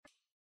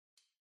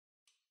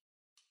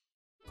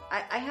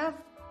I have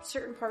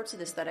certain parts of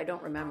this that I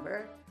don't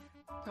remember,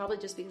 probably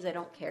just because I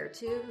don't care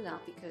to,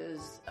 not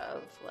because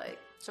of like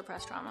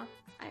suppressed trauma.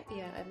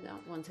 I'm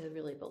not one to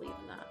really believe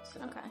in that. So.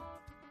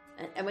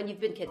 Okay. And when you've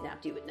been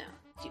kidnapped, you would know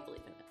if you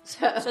believe in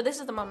it. So this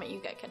is the moment you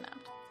get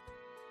kidnapped.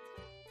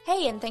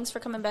 Hey, and thanks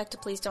for coming back to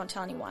Please Don't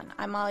Tell Anyone.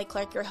 I'm Molly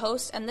Clark, your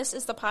host, and this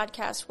is the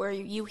podcast where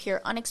you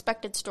hear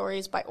unexpected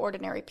stories by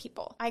ordinary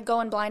people. I go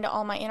in blind to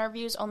all my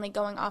interviews, only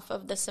going off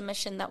of the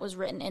submission that was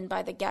written in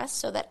by the guests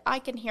so that I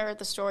can hear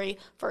the story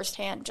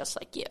firsthand, just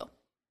like you.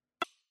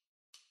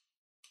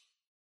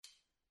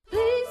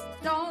 Please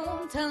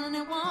don't tell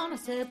anyone. I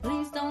said,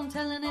 please don't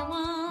tell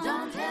anyone.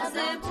 Don't tell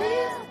them.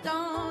 Please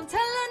don't tell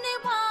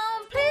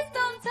anyone. Please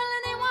don't tell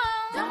anyone.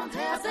 Don't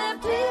tell I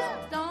said,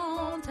 please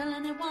don't tell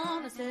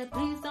anyone. I said,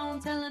 please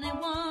don't tell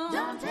anyone.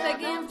 Don't tell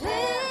them. Please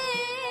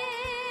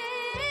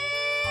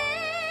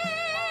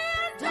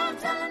don't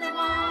tell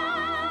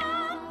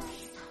anyone.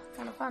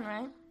 Kind of fun,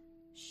 right?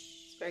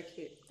 It's very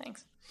cute.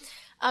 Thanks.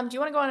 Do you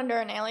want to go on under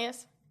an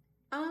alias?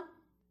 No,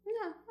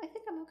 I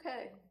think I'm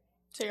okay.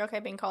 So you're okay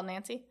being called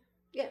Nancy?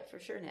 Yeah, for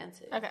sure,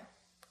 Nancy. Okay,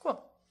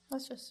 cool.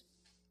 Let's just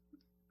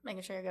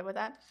making sure you're good with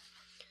that.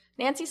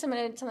 Nancy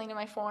submitted something to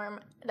my form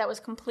that was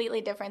completely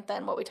different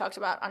than what we talked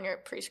about on your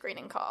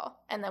pre-screening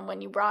call. And then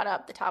when you brought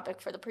up the topic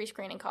for the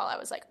pre-screening call, I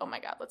was like, oh my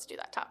God, let's do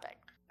that topic.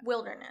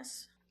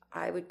 Wilderness.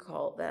 I would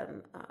call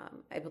them,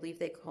 I believe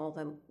they call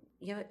them,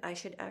 I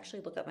should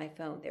actually look up my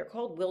phone. They're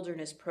called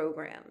wilderness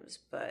programs,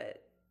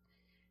 but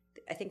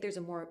I think there's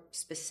a more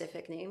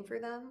specific name for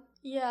them.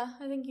 Yeah,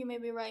 I think you may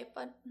be right,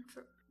 but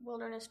for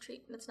wilderness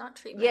treatment, it's not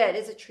treatment. Yeah, it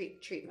is a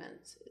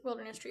treatment.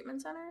 Wilderness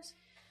treatment centers?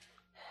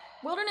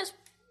 Wilderness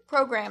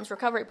programs,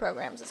 recovery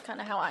programs is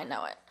kind of how I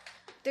know it.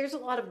 There's a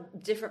lot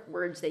of different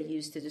words they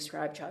use to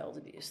describe child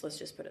abuse. Let's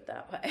just put it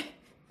that way.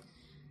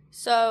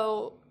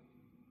 So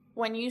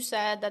when you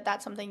said that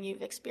that's something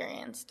you've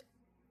experienced,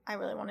 I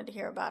really wanted to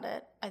hear about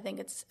it. I think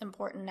it's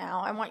important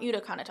now. I want you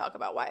to kind of talk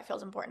about why it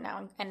feels important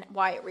now and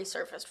why it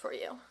resurfaced for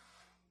you.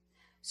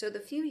 So the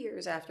few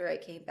years after I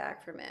came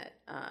back from it,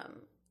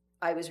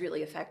 I was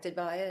really affected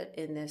by it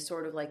in this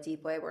sort of like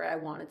deep way where I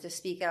wanted to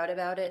speak out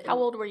about it. How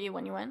old were you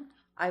when you went?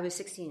 I was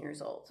 16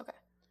 years old. Okay.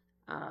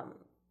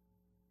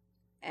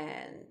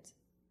 And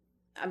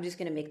I'm just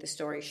going to make the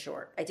story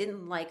short. I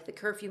didn't like the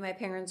curfew my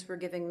parents were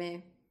giving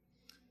me.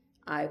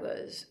 I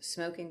was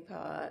smoking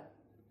pot,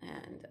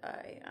 and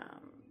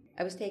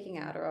I was taking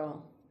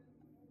Adderall.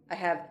 I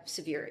have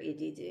severe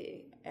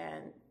ADD,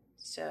 and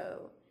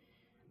so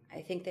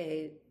I think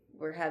they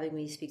were having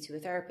me speak to a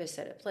therapist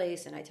at a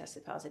place, and I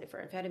tested positive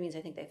for amphetamines.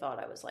 I think they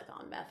thought I was like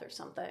on meth or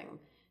something.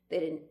 They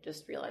didn't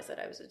just realize that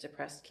I was a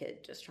depressed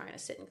kid just trying to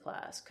sit in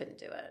class, couldn't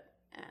do it.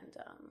 And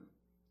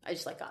I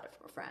just like got it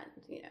from a friend,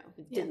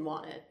 who didn't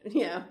want it,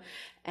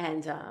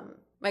 And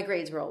my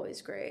grades were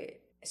always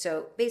great.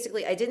 So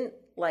basically I didn't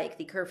like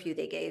the curfew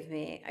they gave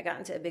me. I got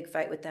into a big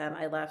fight with them.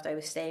 I left. I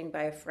was staying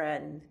by a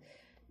friend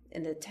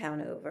in the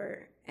town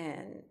over,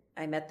 and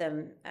I met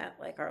them at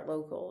like our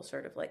local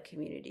sort of like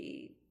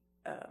community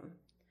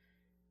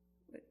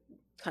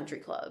country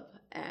club,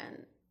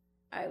 and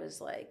I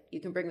was like, you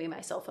can bring me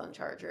my cell phone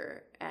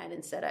charger. And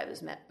instead I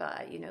was met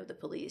by, the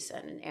police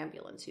and an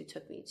ambulance who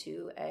took me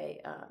to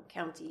a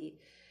county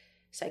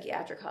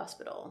psychiatric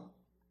hospital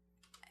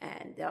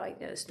and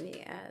diagnosed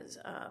me as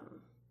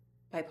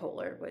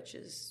bipolar, which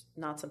is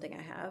not something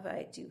I have.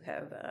 I do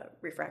have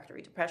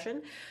refractory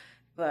depression,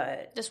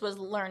 but... This was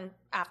learned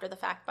after the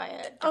fact by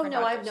a Oh,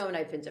 no, doctors. I've known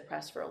I've been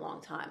depressed for a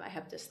long time. I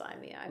have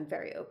dysthymia. I'm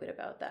very open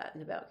about that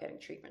and about getting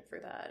treatment for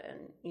that.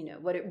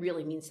 And, what it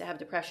really means to have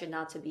depression,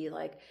 not to be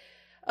like,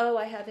 oh,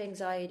 I have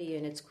anxiety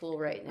and it's cool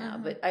right now.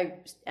 Mm-hmm. But I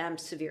am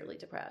severely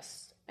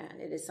depressed. And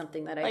it is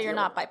something that But you're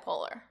not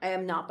bipolar. I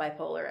am not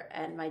bipolar.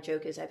 And my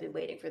joke is I've been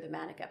waiting for the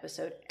manic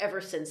episode ever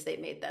since they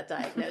made that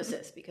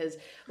diagnosis because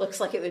looks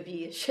like it would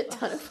be a shit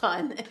ton of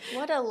fun.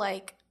 What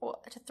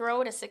to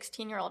throw at a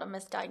 16-year-old a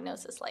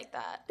misdiagnosis like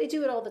that. They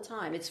do it all the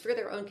time. It's for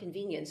their own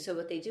convenience. So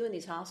what they do in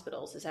these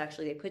hospitals is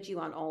actually they put you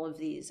on all of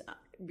these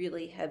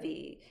really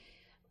heavy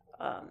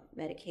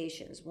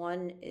medications.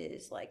 One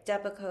is like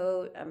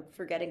Depakote. I'm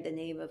forgetting the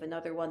name of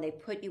another one. They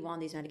put you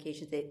on these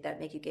medications that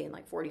make you gain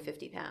like 40,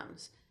 50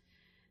 pounds.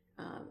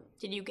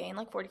 Did you gain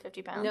like 40,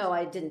 50 pounds? No,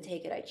 I didn't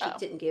take it. I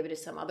cheaped it and gave it to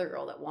some other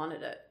girl that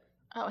wanted it.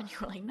 Oh, and you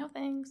were like, no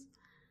thanks.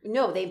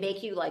 No, they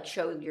make you like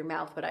show your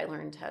mouth, but I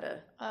learned how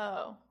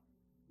to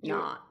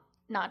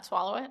not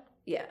swallow it?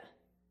 Yeah,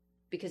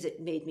 because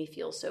it made me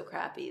feel so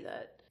crappy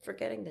that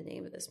forgetting the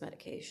name of this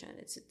medication.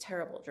 It's a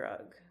terrible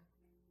drug,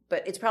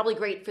 but it's probably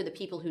great for the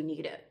people who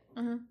need it.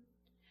 Mm-hmm.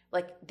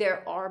 Like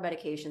there are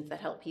medications that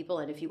help people,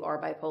 and if you are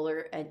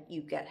bipolar and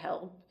you get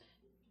help,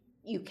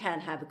 you can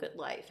have a good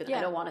life. And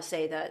I don't want to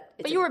say that.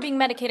 But you were being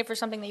medicated for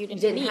something that you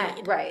didn't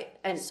need. Right.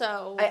 And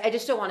so I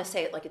just don't want to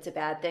say it like it's a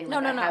bad thing.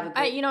 No.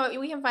 Like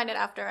we can find it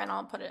after and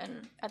I'll put it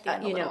in at the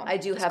end. I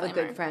do have a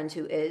good friend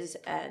who is,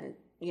 and,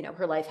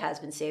 her life has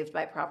been saved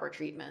by proper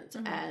treatment.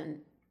 Mm-hmm. And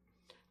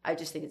I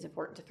just think it's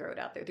important to throw it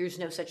out there. There's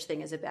no such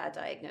thing as a bad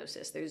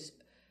diagnosis. There's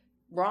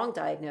wrong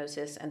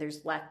diagnosis and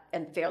there's lack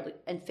and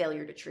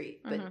failure to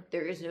treat. But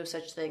there is no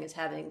such thing as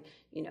having,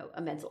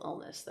 a mental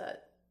illness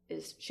that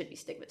should be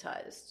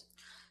stigmatized.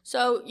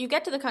 So you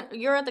get to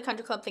you're at the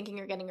country club thinking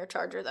you're getting your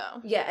charger,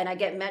 though. Yeah, and I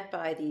get met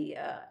by the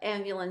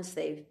ambulance.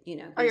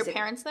 Are your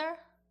parents there?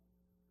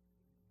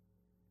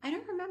 I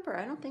don't remember.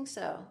 I don't think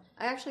so.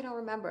 I actually don't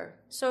remember.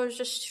 So it was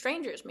just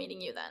strangers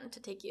meeting you then to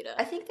take you to...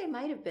 I think they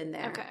might have been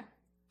there. Okay.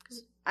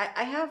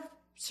 I have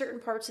certain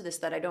parts of this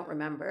that I don't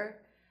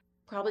remember.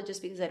 Probably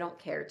just because I don't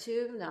care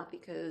to, not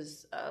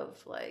because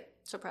of,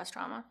 suppressed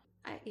trauma?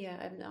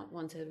 I'm not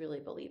one to really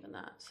believe in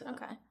that. So.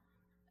 Okay.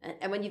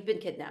 And when you've been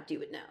kidnapped, you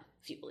would know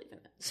if you believe in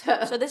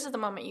it. So this is the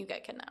moment you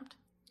get kidnapped.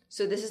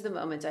 So this is the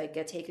moment I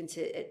get taken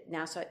to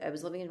Nassau. I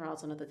was living in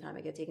Roslyn at the time.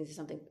 I get taken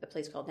to a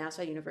place called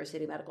Nassau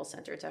University Medical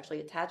Center. It's actually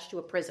attached to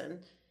a prison.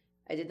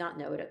 I did not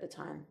know it at the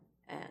time.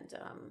 And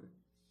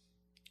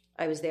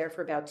I was there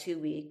for about 2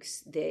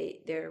 weeks.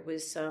 There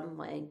was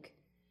some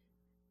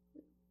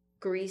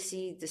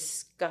greasy,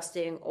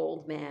 disgusting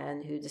old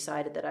man who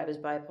decided that I was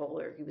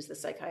bipolar. He was the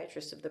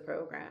psychiatrist of the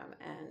program.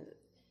 And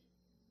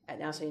at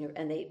Nassau University,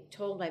 and they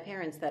told my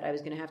parents that I was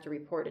going to have to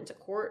report into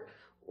court,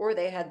 or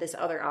they had this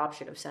other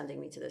option of sending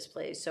me to this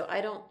place. So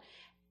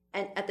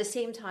and at the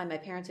same time, my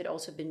parents had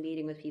also been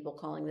meeting with people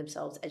calling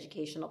themselves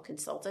educational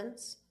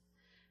consultants.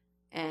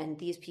 And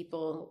these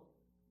people,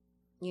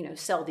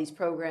 sell these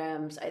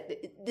programs.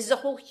 This is a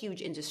whole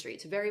huge industry.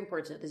 It's very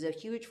important. There's a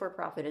huge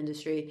for-profit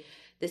industry.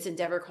 This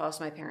endeavor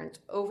cost my parents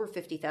over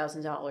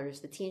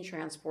 $50,000. The teen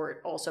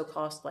transport also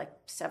cost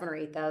 $7,000 or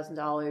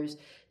 $8,000.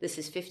 This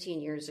is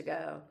 15 years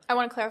ago. I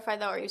want to clarify,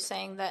 though, are you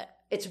saying that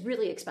it's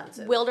really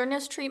expensive?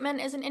 Wilderness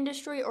treatment is an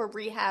industry, or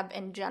rehab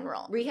in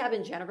general? Rehab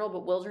in general,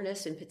 but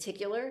wilderness in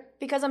particular.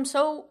 Because I'm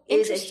so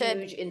interested is a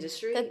huge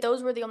industry. That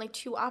those were the only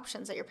two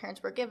options that your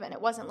parents were given.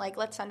 It wasn't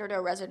let's send her to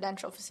a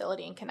residential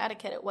facility in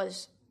Connecticut. It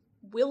was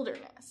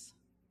wilderness.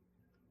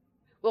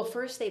 Well,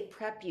 first they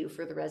prep you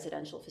for the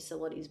residential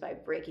facilities by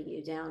breaking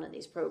you down in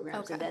these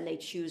programs, and then they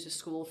choose a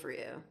school for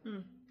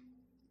you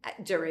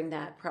during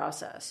that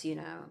process,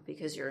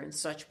 because you're in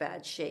such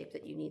bad shape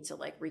that you need to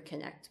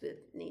reconnect with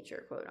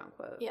nature, quote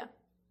unquote. Yeah.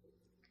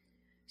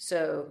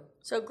 So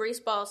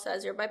Greaseball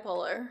says you're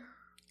bipolar.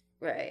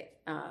 Right.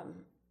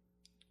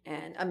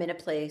 And I'm in a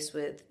place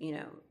with,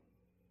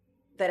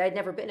 that I'd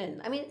never been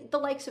in. I mean, the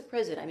likes of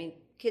prison. I mean,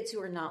 kids who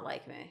are not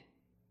like me.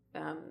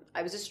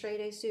 I was a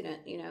straight A student,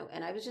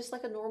 and I was just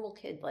a normal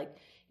kid,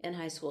 in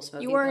high school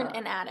smoking You weren't pot.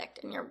 an addict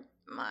in your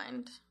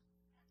mind.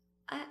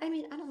 I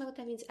mean, I don't know what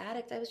that means,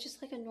 addict. I was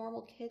just a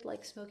normal kid,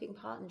 smoking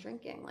pot and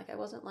drinking. I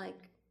wasn't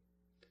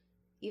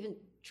even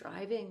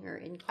driving or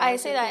in cars. I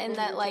say that in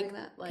that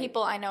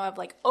people I know have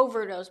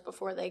overdose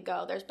before they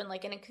go. There's been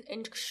an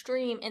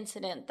extreme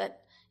incident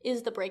that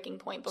is the breaking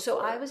point before. So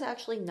I was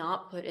actually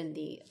not put in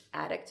the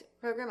addict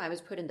program. I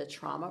was put in the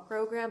trauma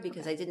program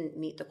because I didn't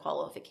meet the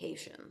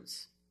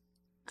qualifications,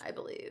 I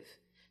believe.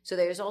 So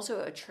there was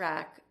a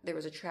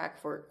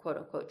track for quote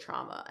unquote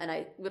trauma. And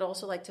I would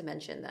also like to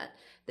mention that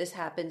this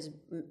happens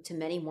to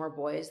many more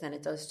boys than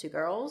it does to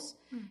girls.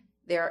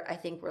 There, I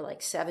think, were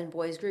 7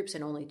 boys groups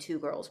and only 2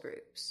 girls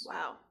groups.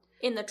 Wow.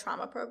 In the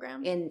trauma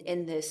program?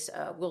 In this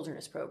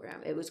wilderness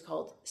program. It was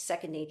called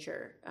Second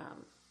Nature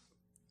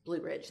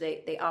Blue Ridge.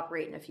 They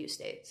operate in a few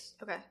states.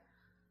 Okay.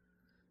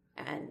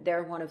 And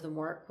they're one of the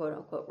more quote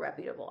unquote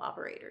reputable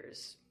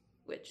operators,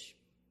 which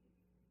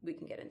we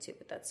can get into,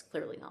 but that's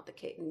clearly not the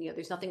case. And,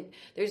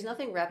 there's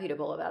nothing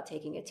reputable about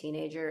taking a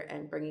teenager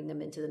and bringing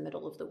them into the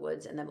middle of the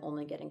woods and them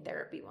only getting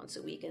therapy once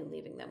a week and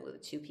leaving them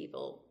with 2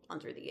 people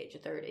under the age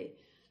of 30.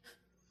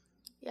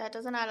 Yeah, it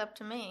doesn't add up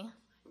to me,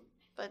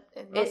 but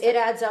it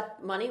adds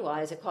up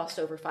money-wise. It costs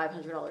over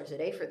 $500 a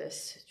day for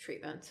this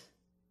treatment.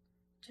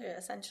 To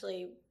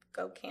essentially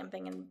go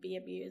camping and be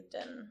abused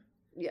and...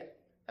 Yeah.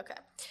 Okay.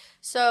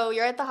 So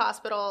you're at the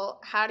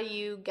hospital. How do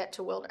you get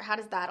to Wilderness? How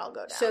does that all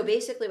go down? So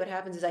basically what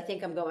happens is I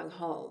think I'm going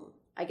home.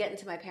 I get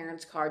into my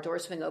parents' car,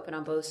 doors swing open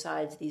on both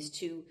sides. These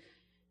 2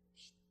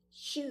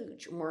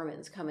 huge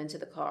Mormons come into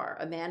the car,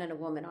 a man and a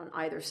woman on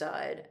either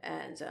side.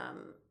 And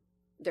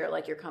they're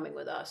like, you're coming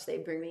with us. They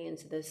bring me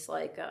into this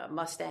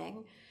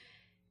Mustang.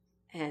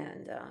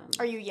 And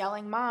are you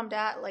yelling, Mom,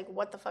 Dad?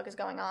 What the fuck is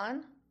going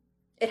on?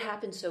 It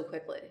happened so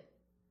quickly.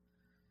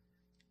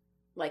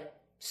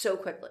 So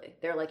quickly.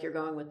 They're like, you're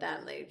going with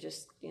them. They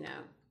just,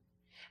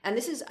 And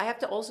this is, I have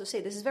to also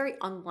say, this is very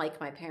unlike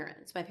my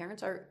parents. My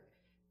parents are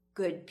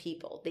good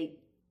people.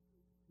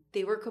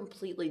 They were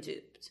completely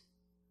duped.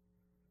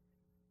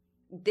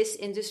 This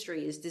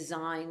industry is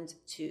designed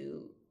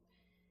to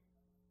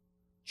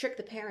trick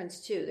the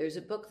parents too. There's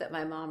a book that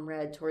my mom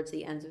read towards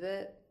the end of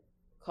it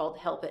called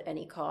Help at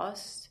Any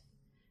Cost,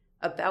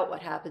 about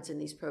what happens in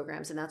these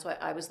programs. And that's why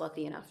I was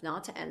lucky enough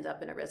not to end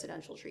up in a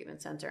residential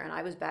treatment center. And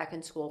I was back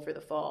in school for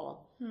the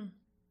fall.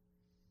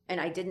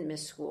 And I didn't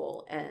miss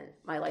school, and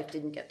my life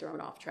didn't get thrown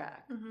off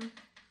track.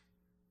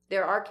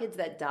 There are kids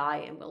that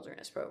die in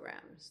wilderness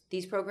programs.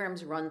 These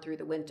programs run through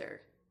the winter.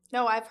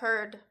 No, I've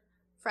heard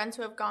friends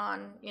who have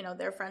gone,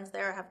 their friends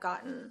there have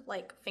gotten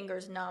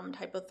fingers numbed,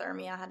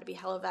 hypothermia, had to be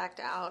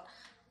helivac'd out.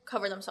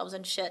 cover themselves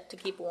in shit to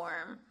keep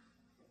warm.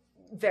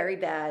 Very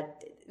bad.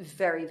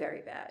 Very,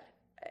 very bad.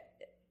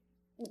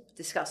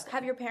 Disgusting.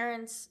 Have your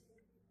parents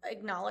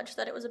acknowledged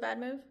that it was a bad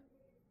move?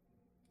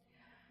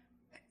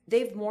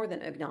 They've more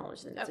than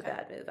acknowledged that it's Okay. a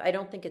bad move. I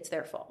don't think it's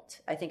their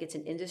fault. I think it's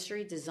an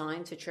industry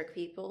designed to trick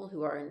people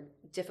who are in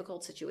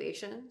difficult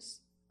situations,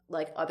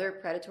 like other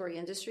predatory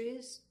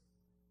industries.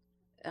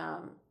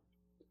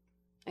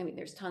 I mean,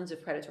 there's tons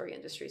of predatory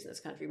industries in this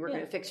country. We're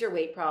going to fix your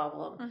weight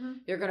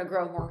problem. You're going to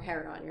grow more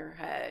hair on your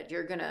head.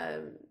 You're going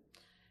to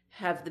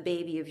have the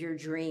baby of your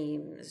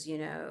dreams, you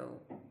know.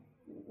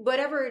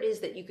 Whatever it is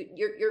that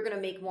you're going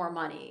to make more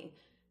money.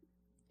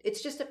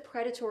 It's just a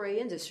predatory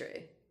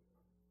industry.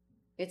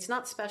 It's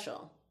not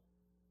special.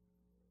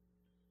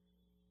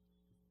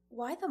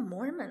 Why the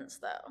Mormons,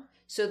 though?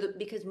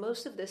 Because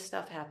most of this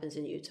stuff happens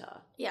in Utah.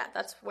 Yeah,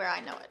 that's where I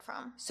know it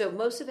from. So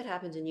most of it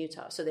happens in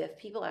Utah. So they have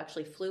people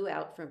actually flew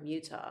out from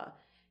Utah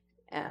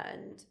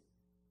and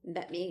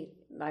met me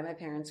by my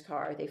parents'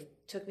 car. They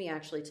took me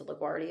actually to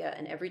LaGuardia,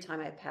 and every time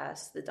I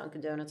passed the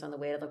Dunkin' Donuts on the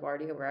way to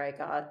LaGuardia, where I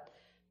got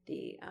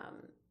the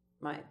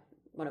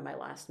one of my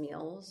last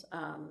meals,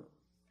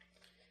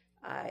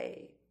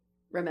 I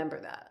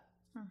remember that.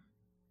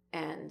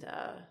 And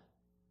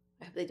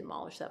I hope they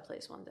demolish that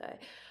place one day.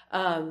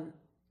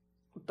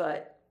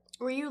 But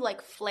were you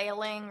like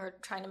flailing or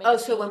trying to make?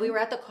 So when we were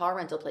at the car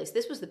rental place,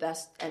 this was the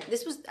best, and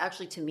this was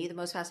actually to me the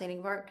most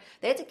fascinating part.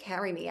 They had to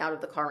carry me out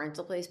of the car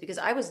rental place because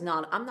I'm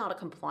not a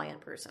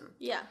compliant person.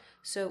 Yeah.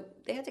 So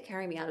they had to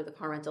carry me out of the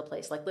car rental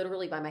place, like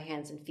literally by my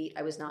hands and feet.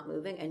 I was not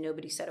moving, and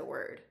nobody said a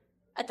word.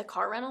 At the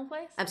car rental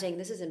place? I'm saying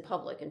this is in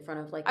public, in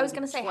front of like. I was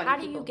going to say, how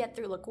do people. you get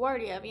through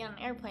LaGuardia, be on an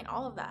airplane,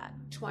 all of that?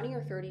 20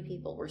 or 30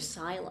 people were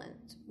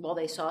silent while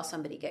they saw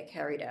somebody get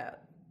carried out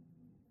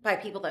by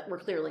people that were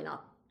clearly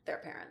not their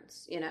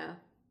parents, you know?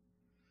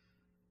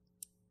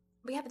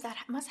 But yeah, but that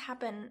must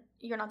happen.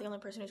 You're not the only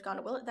person who's gone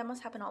to Willett. That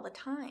must happen all the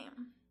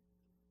time.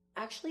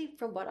 Actually,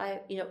 from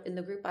what in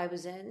the group I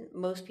was in,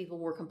 most people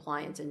were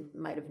compliant and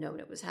might have known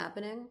it was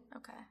happening.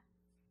 Okay.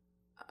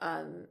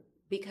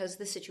 Because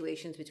the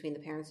situations between the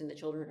parents and the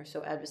children are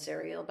so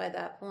adversarial by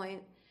that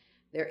point,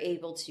 they're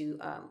able to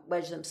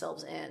wedge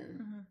themselves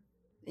in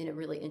a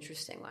really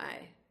interesting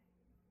way.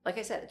 Like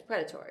I said, it's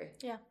predatory.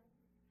 Yeah.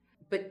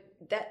 But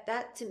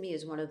that to me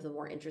is one of the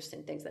more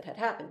interesting things that had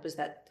happened, was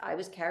that I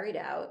was carried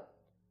out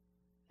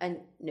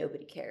and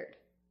nobody cared.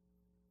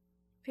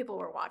 People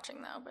were watching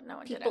though, but no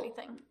one did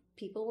anything.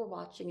 People were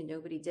watching and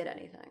nobody did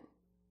anything.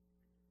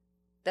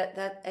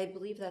 I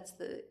believe that's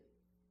the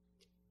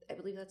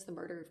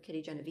murder of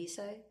Kitty Genovese,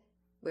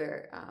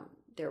 where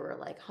there were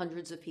like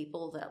hundreds of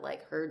people that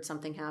like heard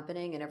something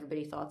happening and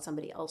everybody thought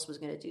somebody else was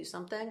going to do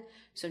something,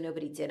 so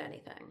nobody did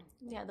anything.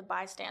 Yeah, the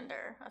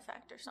bystander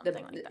effect or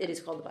something like that. It is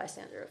called the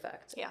bystander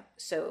effect. Yeah.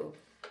 So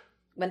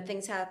when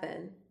things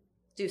happen,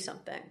 do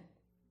something.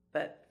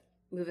 But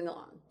moving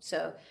along.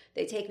 So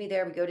they take me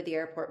there, we go to the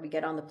airport, we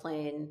get on the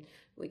plane,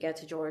 we get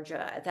to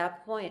Georgia. At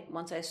that point,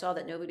 once I saw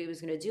that nobody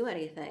was going to do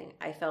anything,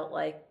 I felt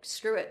like,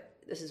 screw it,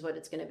 this is what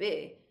it's going to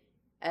be.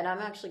 And I'm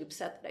actually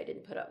upset that I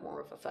didn't put up more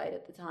of a fight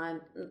at the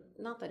time.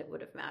 Not that it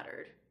would have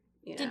mattered.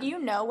 You know? Did you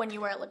know when you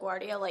were at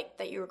LaGuardia, like,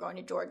 that you were going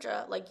to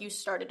Georgia? Like, you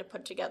started to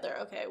put together,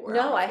 okay, we're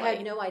No, I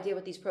had no idea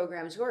what these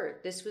programs were.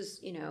 This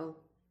was,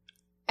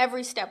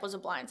 every step was a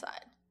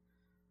blindside.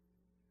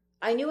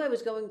 I knew I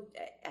was going...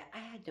 I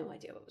had no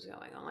idea what was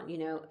going on,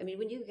 I mean,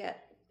 when you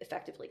get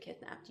effectively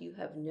kidnapped, you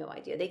have no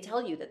idea. They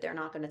tell you that they're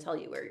not going to tell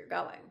you where you're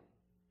going.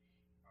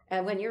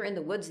 And when you're in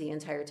the woods the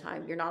entire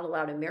time, you're not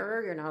allowed a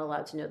mirror, you're not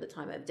allowed to know the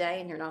time of day,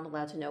 and you're not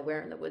allowed to know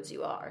where in the woods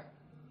you are.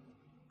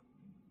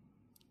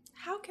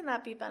 How can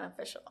that be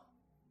beneficial?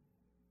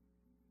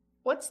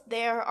 What's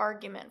their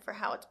argument for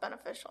how it's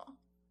beneficial?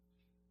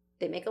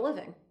 They make a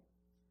living.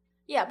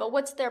 Yeah, but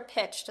what's their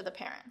pitch to the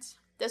parents?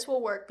 This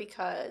will work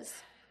because...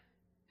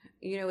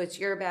 it's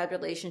your bad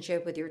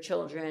relationship with your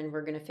children.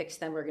 We're going to fix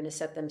them. We're going to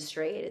set them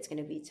straight. It's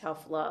going to be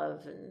tough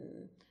love,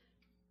 and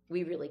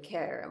we really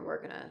care, and we're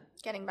going to...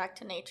 Getting back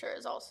to nature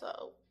is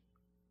also...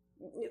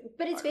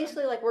 But it's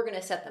basically like, we're going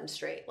to set them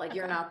straight. Like,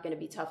 you're not going to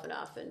be tough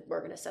enough, and we're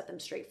going to set them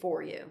straight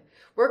for you.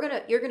 You're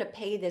going to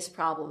pay this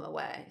problem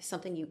away,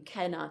 something you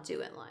cannot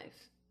do in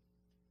life.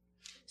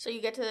 So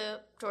you get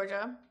to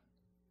Georgia.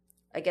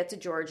 I get to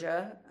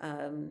Georgia,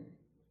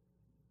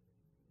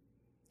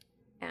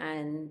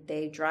 and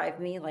they drive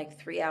me like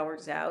 3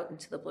 hours out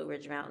into the Blue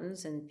Ridge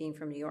Mountains. And being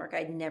from New York,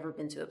 I'd never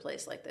been to a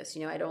place like this.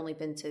 I'd only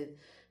been to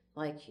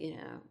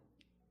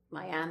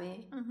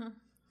Miami,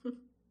 a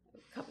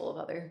couple of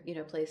other,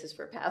 places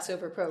for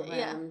Passover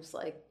programs,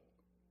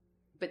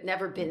 but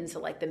never been to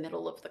like the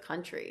middle of the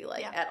country,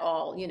 at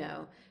all,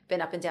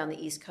 been up and down the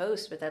East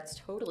Coast, but that's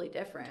totally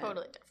different.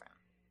 Totally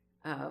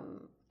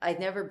different. I'd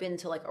never been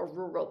to like a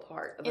rural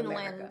part of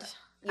Inland America.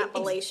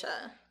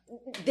 Appalachia.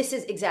 This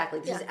is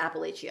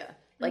Appalachia.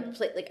 Like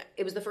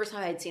it was the first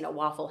time I'd seen a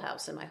Waffle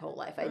House in my whole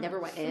life. I never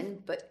went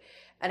in,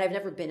 and I've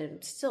never been in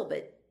them still,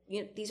 but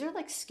these are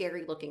like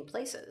scary looking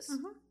places.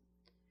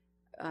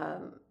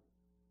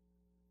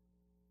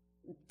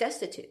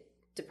 Destitute,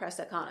 depressed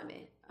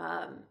economy.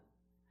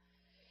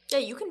 Yeah,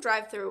 you can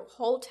drive through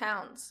whole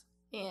towns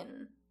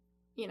in,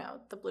 you know,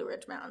 the Blue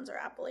Ridge Mountains or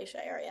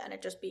Appalachia area and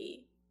it just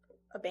be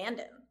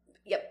abandoned.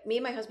 Yep. Me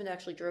and my husband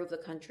actually drove the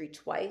country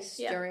twice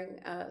during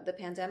the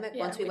pandemic.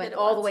 Yeah, once we went did it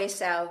all the once. way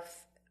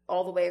south,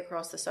 all the way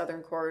across the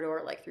southern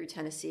corridor, like through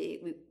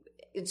Tennessee.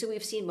 And so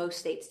we've seen most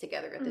states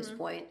together at this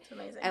point. It's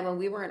amazing. And when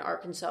we were in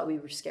Arkansas, we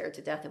were scared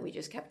to death and we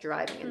just kept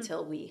driving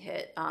until we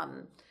hit,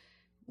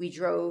 we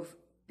drove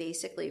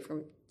basically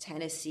from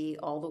Tennessee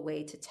all the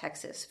way to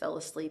Texas, fell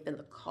asleep in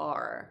the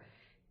car,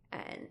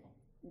 and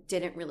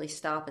didn't really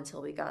stop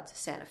until we got to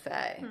Santa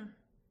Fe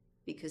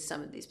because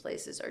some of these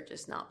places are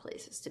just not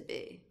places to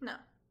be. No.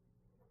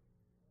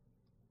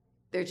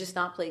 They're just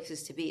not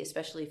places to be,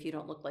 especially if you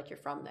don't look like you're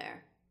from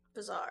there.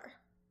 Bizarre.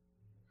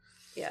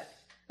 Yeah.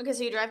 Okay,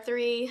 so you drive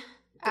 3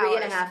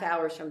 hours. 3.5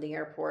 hours from the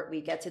airport.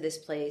 We get to this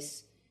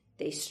place.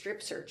 They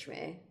strip search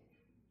me.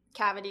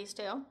 Cavities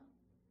too?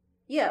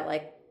 Yeah,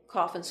 like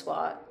cough and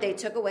squat. They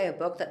took away a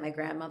book that my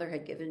grandmother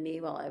had given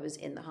me while I was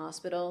in the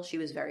hospital. She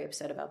was very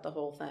upset about the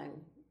whole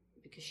thing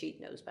because she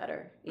knows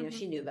better. You know,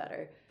 she knew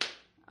better.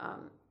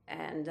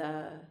 And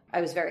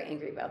I was very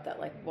angry about that.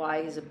 Like, why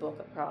is a book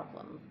a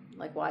problem?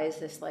 Like, why is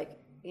this, like,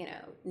 you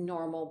know,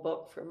 normal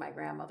book for my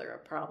grandmother a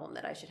problem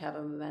that I should have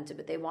a memento?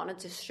 But they wanted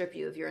to strip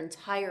you of your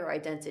entire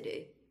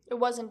identity. It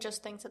wasn't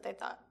just things that they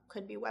thought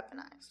could be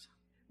weaponized.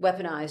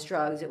 Weaponized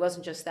drugs. It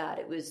wasn't just that.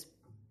 It was,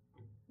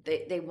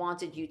 they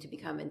wanted you to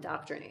become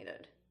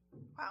indoctrinated.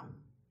 Wow.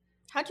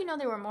 How'd you know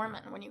they were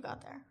Mormon when you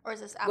got there? Or is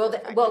this after Well, the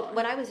fact? well,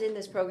 when I was in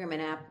this program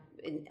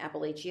in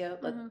Appalachia,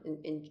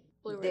 in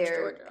Blue Ridge,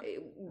 Georgia.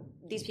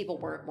 These people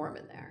weren't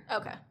Mormon there.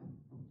 Okay.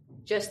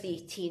 Just the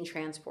teen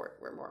transport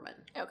were Mormon.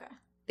 Okay.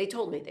 They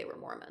told me they were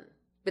Mormon.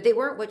 But they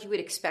weren't what you would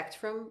expect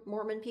from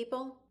Mormon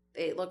people.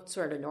 They looked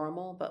sort of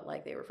normal, but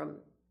like they were from,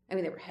 I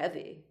mean, they were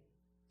heavy,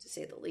 to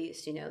say the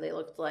least. You know, they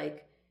looked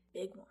like...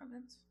 Big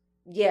Mormons.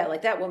 Yeah,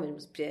 like that woman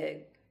was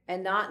big.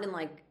 And not in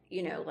like,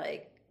 you know,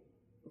 like,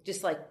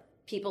 just like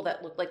people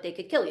that looked like they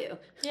could kill you.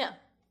 Yeah.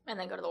 And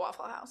then go to the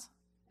Waffle House.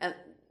 And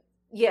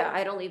yeah,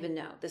 I don't even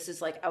know. This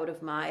is out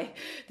of my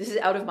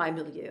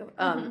milieu.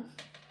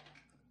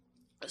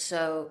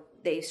 So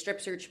they strip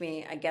search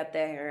me. I get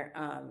there.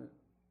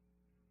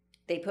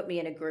 They put me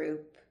in a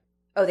group.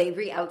 Oh, they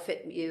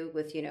re-outfit you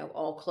with, you know,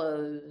 all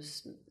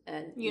clothes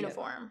and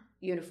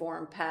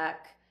uniform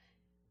pack.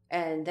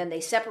 And then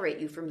they separate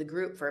you from the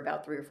group for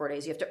about 3 or 4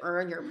 days. You have to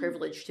earn your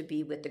privilege to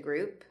be with the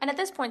group. And at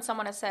this point,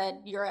 someone has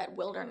said, you're at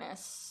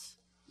wilderness.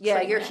 Yeah,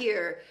 treatment. you're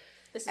here.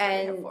 This is what you're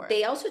here And for.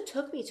 they also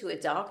took me to a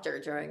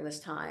doctor during this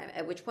time,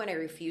 at which point I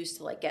refused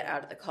to, like, get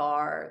out of the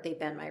car. They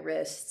bent my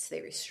wrists.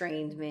 They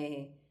restrained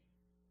me.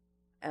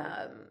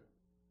 And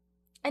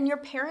your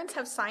parents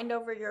have signed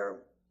over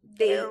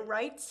their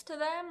rights to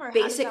them? Or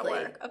Basically, how does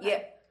that work? Okay.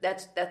 yeah,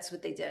 that's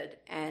what they did.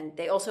 And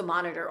they also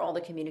monitor all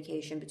the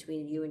communication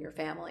between you and your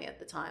family at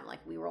the time. Like,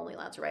 we were only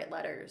allowed to write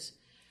letters.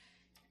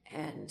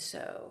 And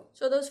so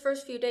those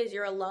first few days,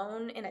 you're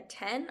alone in a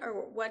tent, or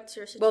what's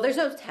your situation? well, there's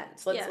no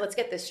tents. Let's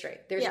get this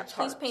straight. There's tarps.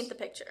 Please paint the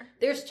picture.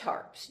 There's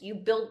tarps. You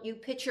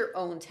pitch your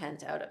own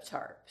tent out of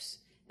tarps,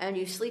 and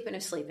you sleep in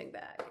a sleeping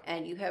bag,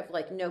 and you have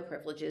like no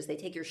privileges. They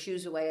take your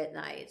shoes away at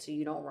night so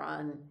you don't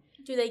run.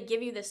 Do they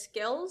give you the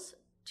skills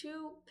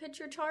to pitch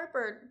your tarp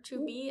or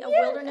to be a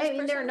wilderness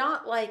person? They're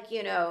not like,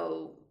 you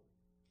know,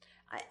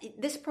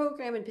 this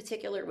program in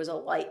particular was a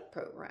light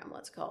program,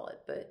 let's call it,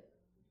 but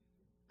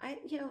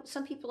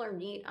some people are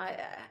neat.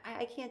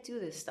 I can't do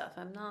this stuff.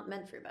 I'm not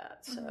meant for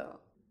that. So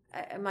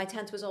my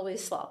tent was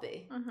always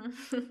sloppy.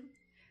 Do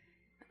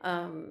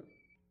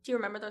you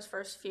remember those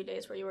first few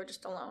days where you were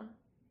just alone?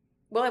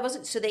 Well, I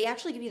wasn't. So they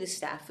actually give you the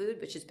staff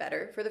food, which is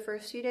better for the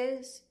first few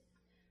days,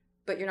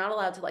 but you're not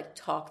allowed to like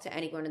talk to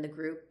anyone in the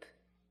group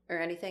or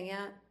anything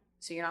yet.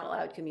 So you're not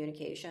allowed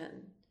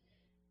communication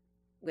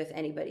with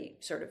anybody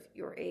sort of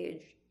your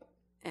age.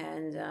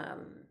 And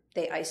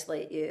they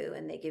isolate you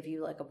and they give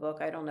you like a book.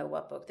 I don't know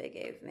what book they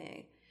gave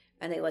me.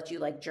 And they let you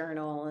like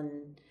journal,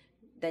 and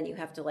then you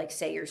have to like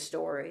say your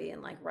story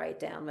and like write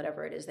down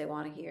whatever it is they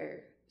want to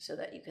hear so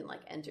that you can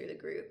like enter the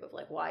group of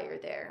like why you're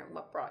there and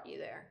what brought you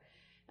there.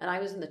 And I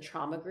was in the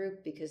trauma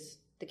group because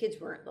the kids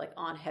weren't like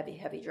on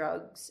heavy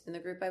drugs in the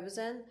group I was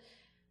in,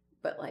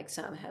 but like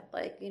some had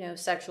like, you know,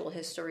 sexual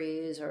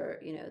histories, or,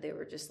 you know, they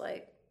were just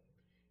like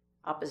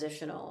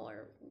oppositional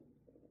or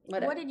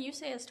whatever. What did you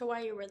say as to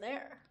why you were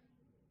there?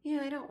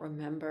 Yeah, I don't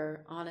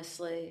remember,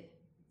 honestly.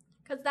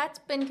 Because that's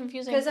been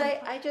confusing. Because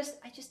I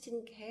just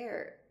didn't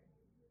care.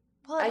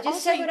 Well, I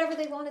just said whatever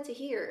they wanted to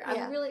hear.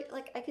 Yeah. I'm really,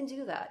 like, I can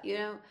do that, you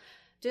know?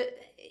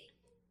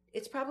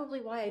 It's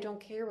probably why I don't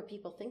care what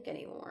people think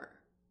anymore.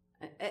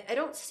 I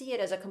don't see it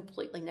as a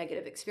completely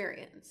negative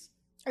experience.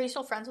 Are you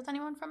still friends with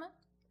anyone from it?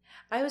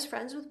 I was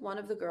friends with one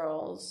of the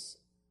girls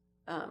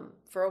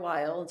for a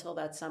while until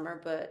that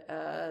summer, but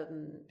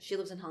she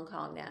lives in Hong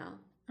Kong now.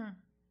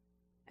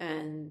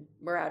 And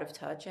we're out of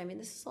touch. I mean,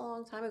 this is a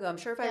long time ago. I'm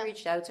sure if I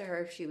reached out to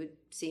her, she would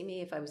see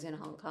me if I was in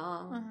Hong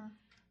Kong.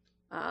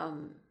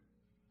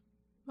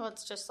 Well,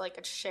 it's just like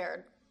a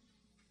shared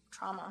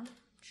trauma,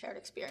 shared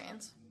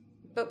experience.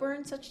 But we're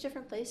in such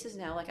different places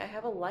now. Like, I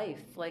have a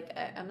life. Like,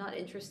 I'm not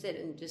interested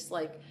in just,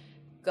 like,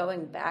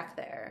 going back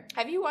there.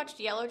 Have you watched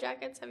Yellow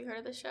Jackets? Have you heard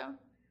of this show?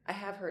 I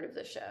have heard of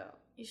the show.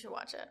 You should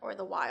watch it. Or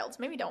The Wilds.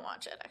 Maybe don't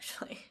watch it,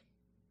 actually.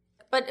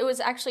 But it was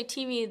actually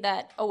TV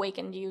that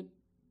awakened you.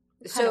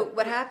 So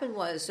what happened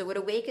was, what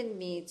awakened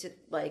me to,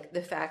 like,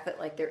 the fact that,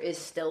 like, there is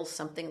still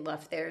something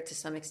left there to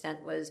some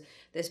extent was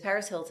this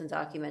Paris Hilton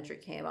documentary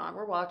came on.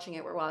 We're watching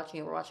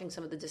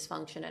some of the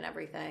dysfunction and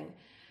everything.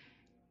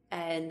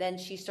 And then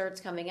she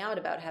starts coming out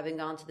about having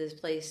gone to this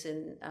place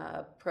in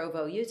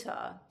Provo,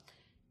 Utah.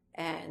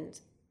 And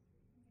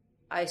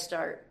I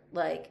start,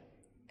 like,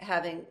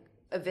 having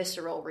a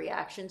visceral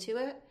reaction to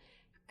it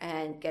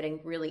and getting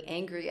really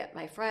angry at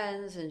my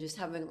friends and just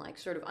having, like,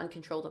 sort of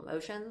uncontrolled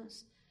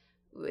emotions,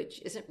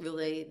 which isn't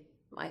really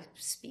my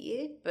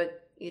speed.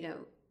 But, you know,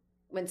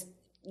 when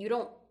you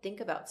don't think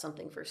about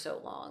something for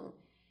so long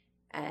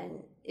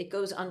and it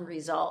goes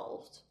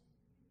unresolved,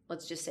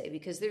 let's just say,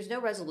 because there's no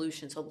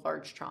resolution to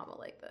large trauma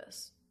like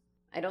this.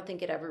 I don't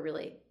think it ever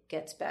really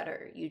gets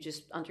better. You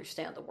just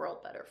understand the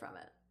world better from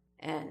it.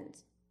 And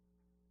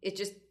it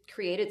just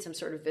created some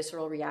sort of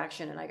visceral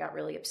reaction, and I got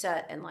really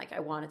upset, and, like, I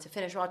wanted to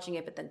finish watching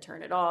it, but then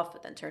turn it off,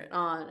 but then turn it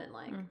on, and,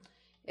 like,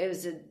 it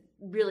was a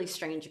really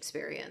strange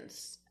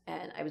experience.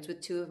 And I was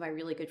with two of my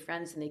really good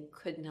friends, and they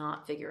could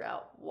not figure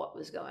out what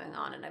was going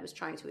on, and I was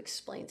trying to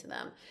explain to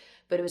them.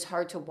 But it was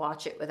hard to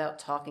watch it without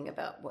talking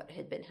about what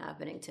had been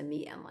happening to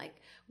me and, like,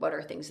 what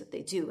are things that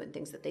they do and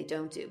things that they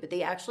don't do. But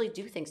they actually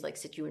do things like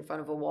sit you in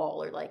front of a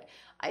wall or, like,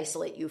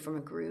 isolate you from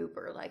a group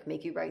or, like,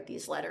 make you write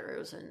these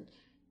letters and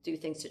do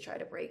things to try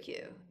to break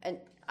you. And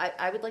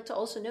I would like to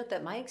also note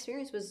that my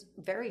experience was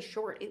very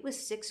short. It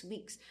was 6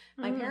 weeks.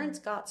 My parents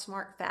got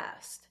smart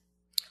fast.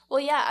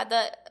 Well, yeah,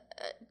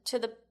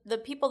 the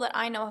people that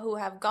I know who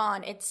have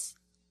gone, it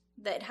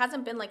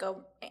hasn't been like a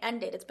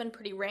end date. It's been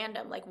pretty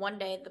random. Like, one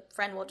day the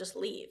friend will just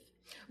leave.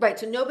 Right.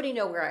 So nobody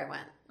knew where I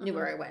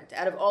went.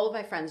 Out of all of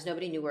my friends,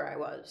 nobody knew where I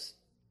was.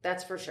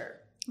 That's for sure.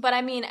 But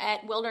I mean,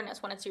 at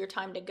Wilderness, when it's your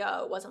time to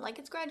go, it wasn't like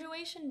it's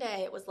graduation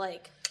day. It was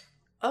like...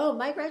 Oh,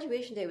 my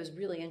graduation day was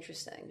really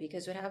interesting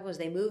because what happened was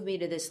they moved me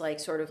to this, like,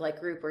 sort of,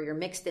 like, group where you're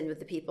mixed in with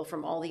the people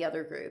from all the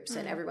other groups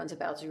and everyone's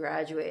about to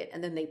graduate.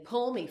 And then they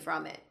pull me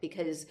from it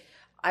because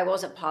I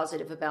wasn't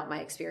positive about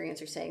my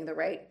experience or saying the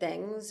right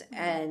things.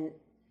 And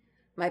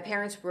my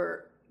parents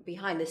were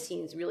behind the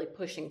scenes really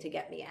pushing to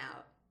get me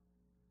out.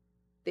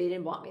 They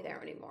didn't want me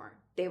there anymore.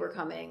 They were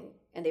coming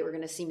and they were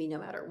going to see me no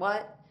matter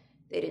what.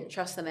 They didn't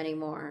trust them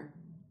anymore.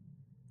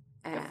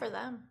 Good for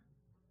them.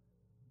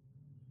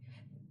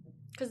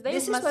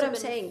 This is what I'm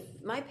saying.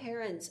 My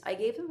parents, I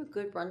gave them a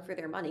good run for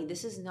their money.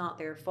 This is not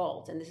their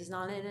fault, and this is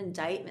not an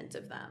indictment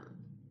of them.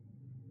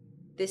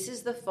 This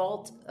is the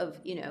fault of,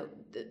 you know,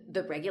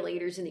 the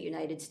regulators in the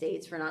United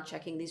States for not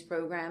checking these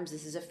programs.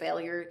 This is a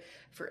failure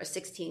for a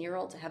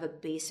 16-year-old to have a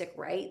basic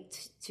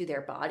right to their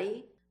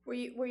body. Were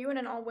you in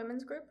an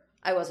all-women's group?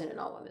 I wasn't in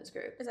an all-women's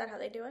group. Is that how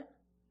they do it?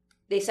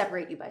 They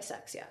separate you by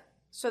sex, yeah.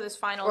 So this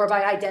final... Or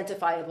by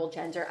identifiable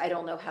gender. I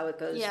don't know how it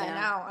goes now. Yeah,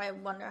 now I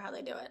wonder how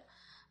they do it.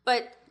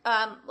 But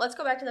let's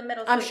go back to the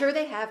middle. I'm sure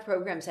they have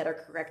programs that are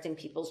correcting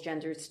people's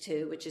genders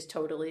too, which is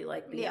totally,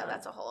 like, beyond. Yeah,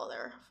 that's a whole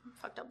other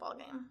fucked up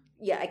ballgame.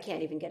 Yeah, I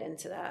can't even get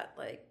into that.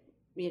 Like,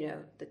 you know.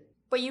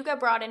 But you got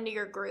brought into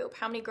your group.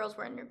 How many girls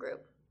were in your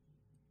group?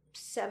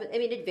 7. I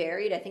mean, it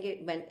varied. I think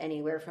it went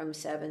anywhere from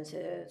 7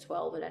 to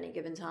 12 at any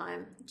given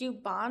time. Do you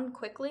bond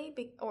quickly?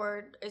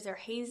 Or is there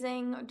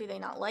hazing? Or do they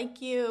not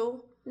like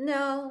you?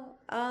 No.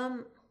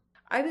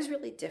 I was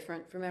really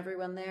different from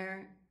everyone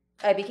there.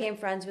 I became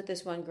friends with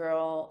this one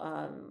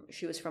girl.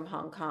 She was from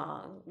Hong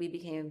Kong. We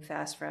became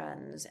fast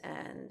friends,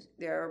 and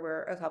there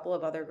were a couple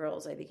of other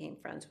girls I became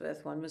friends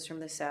with. One was from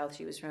the South.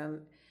 She was from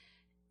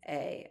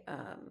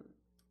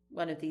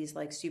one of these,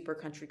 like, super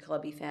country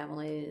clubby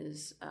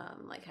families,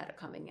 like, had a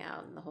coming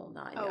out and the whole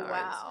 9 yards.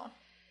 Oh,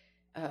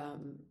 wow.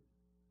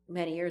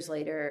 Many years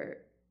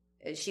later,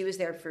 she was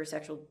there for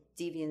sexual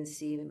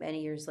deviancy.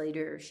 Many years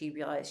later, she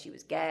realized she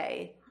was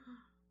gay.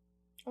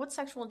 What's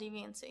sexual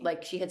deviancy?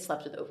 Like, she had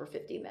slept with over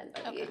 50 men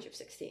by the age of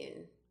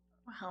 16.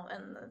 Wow,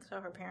 and so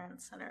her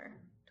parents sent her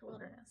to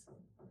Wilderness.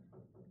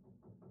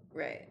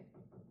 Right.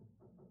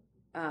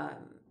 And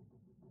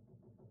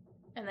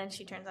then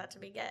she turns out to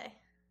be gay.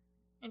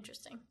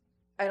 Interesting.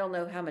 I don't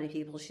know how many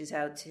people she's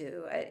out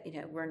to.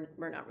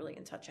 We're not really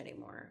in touch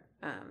anymore.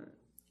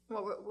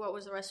 What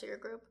was the rest of your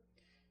group?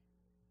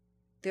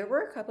 There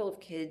were a couple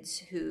of kids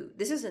who,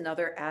 this is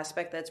another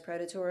aspect that's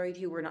predatory,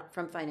 who were not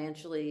from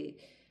financially...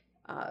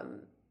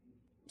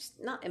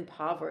 not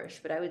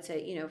impoverished, but I would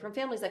say, from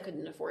families that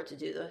couldn't afford to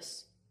do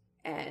this.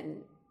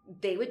 And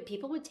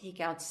people would take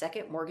out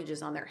second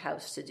mortgages on their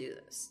house to do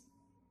this.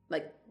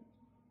 Like,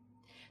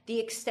 the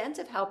extent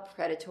of how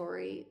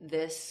predatory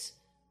this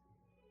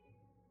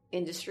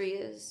industry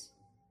is.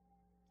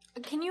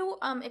 Can you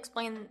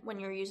explain when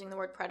you're using the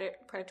word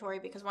predatory?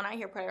 Because when I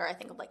hear predator, I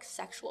think of, like,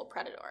 sexual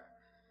predator.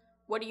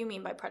 What do you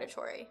mean by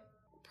predatory?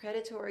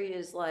 Predatory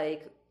is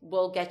like,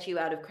 we'll get you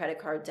out of credit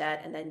card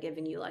debt and then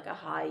giving you, like, a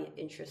high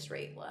interest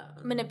rate loan.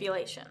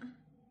 Manipulation.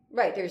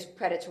 Right. There's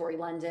predatory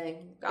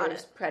lending.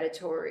 Got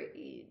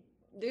predatory.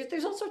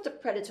 There's all sorts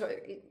of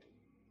predatory.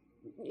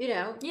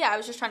 Yeah, I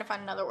was just trying to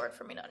find another word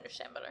for me to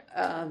understand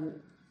better.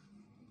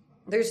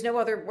 There's no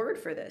other word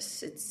for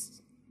this.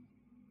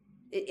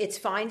 It's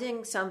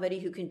finding somebody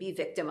who can be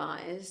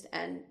victimized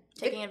and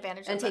taking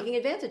advantage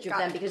of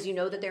them because you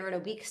know that they're in a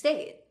weak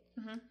state.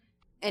 Mm-hmm.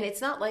 And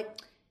it's not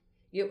like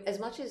as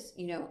much as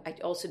I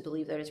also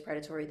believe that it's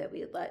predatory that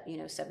we let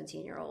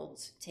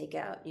 17-year-olds take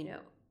out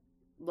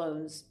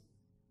loans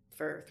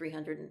for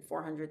 $300,000 and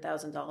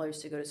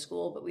 $400,000 to go to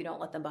school, but we don't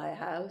let them buy a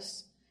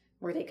house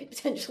where they could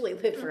potentially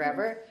live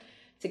forever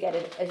to get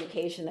an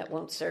education that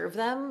won't serve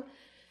them.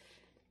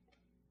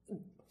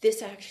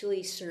 This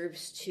actually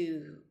serves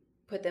to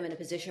put them in a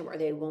position where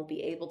they won't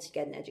be able to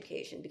get an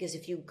education. Because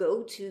if you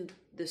go to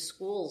the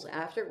schools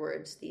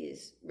afterwards,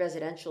 these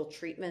residential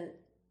treatment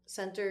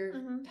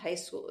center, high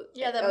school,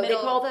 they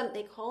call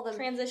them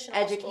transitional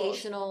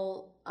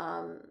educational.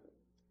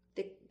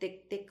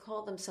 They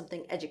call them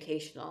something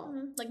educational,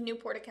 like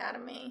Newport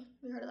Academy.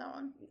 You heard of that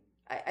one?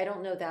 I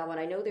don't know that one.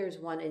 I know there's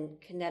one in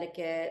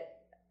Connecticut.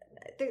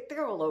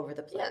 They're all over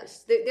the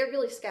place. Yeah. They're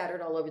really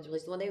scattered all over the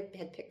place. The one they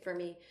had picked for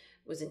me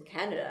was in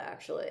Canada,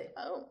 actually.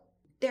 Oh.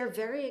 They're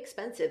very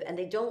expensive and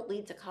they don't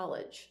lead to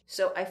college.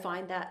 So I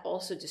find that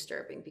also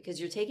disturbing because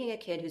you're taking a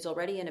kid who's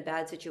already in a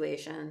bad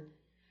situation,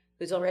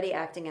 who's already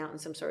acting out in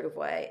some sort of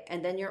way,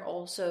 and then you're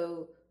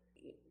also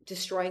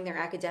destroying their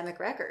academic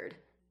record.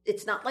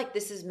 It's not like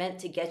this is meant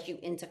to get you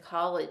into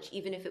college,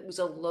 even if it was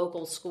a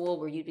local school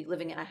where you'd be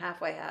living in a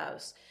halfway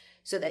house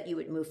so that you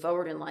would move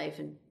forward in life.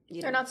 And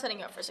they're not setting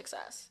you up for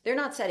success. They're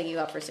not setting you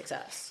up for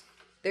success.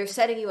 They're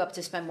setting you up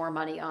to spend more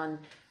money on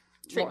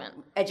treatment,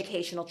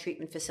 educational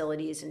treatment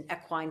facilities and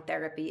equine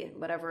therapy and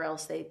whatever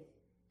else they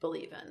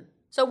believe in.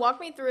 So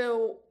walk me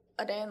through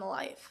a day in the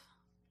life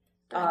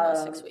during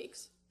those 6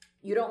 weeks.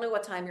 You don't know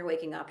what time you're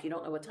waking up. You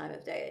don't know what time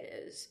of day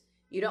it is.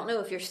 You don't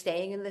know if you're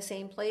staying in the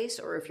same place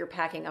or if you're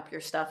packing up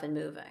your stuff and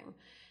moving.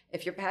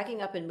 If you're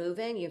packing up and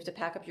moving, you have to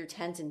pack up your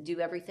tent and do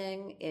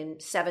everything in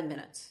 7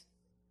 minutes.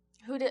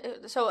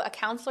 So a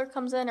counselor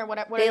comes in or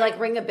what they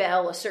ring a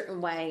bell a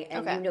certain way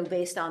and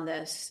based on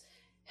this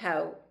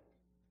how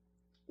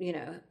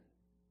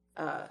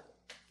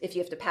if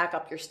you have to pack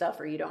up your stuff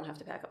or you don't have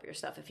to pack up your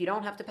stuff. If you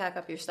don't have to pack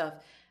up your stuff,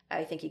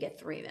 I think you get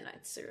 3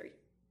 minutes.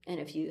 And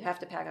if you have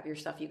to pack up your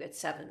stuff, you get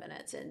 7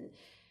 minutes. And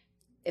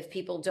if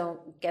people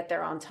don't get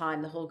there on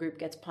time, the whole group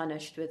gets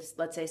punished with,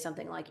 let's say,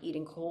 something like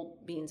eating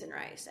cold beans and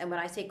rice. And when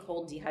I say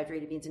cold,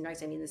 dehydrated beans and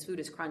rice, I mean this food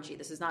is crunchy.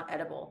 This is not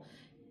edible.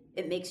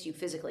 It makes you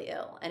physically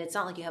ill. And it's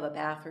not like you have a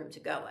bathroom to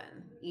go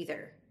in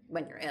either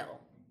when you're ill.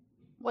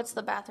 What's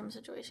the bathroom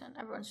situation?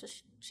 Everyone's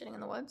just shitting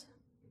in the woods?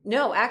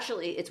 No,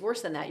 actually, it's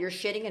worse than that. You're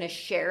shitting in a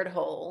shared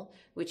hole,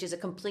 which is a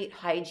complete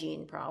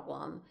hygiene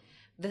problem.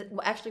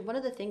 Actually, one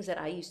of the things that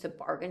I used to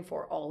bargain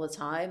for all the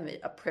time,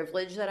 a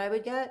privilege that I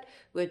would get,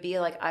 would be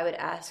like I would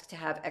ask to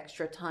have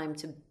extra time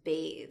to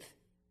bathe.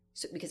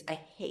 So, because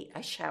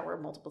I shower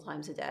multiple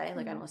times a day.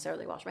 Like I don't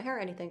necessarily wash my hair or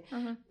anything,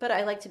 but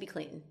I like to be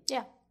clean.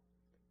 Yeah.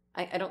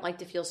 I don't like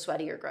to feel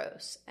sweaty or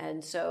gross.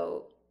 And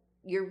so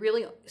you're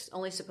really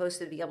only supposed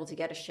to be able to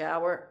get a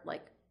shower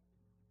like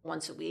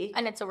once a week.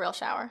 And it's a real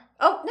shower.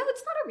 Oh, no,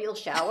 it's not a real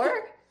shower.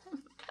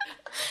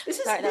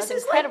 Sorry, that was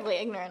incredibly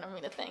ignorant of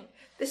me to think.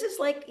 This is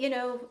like,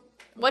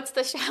 What's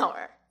the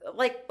shower?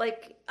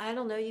 Like I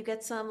don't know, you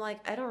get some I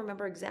don't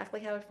remember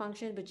exactly how it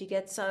functioned, but you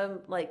get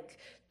some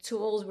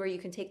tools where you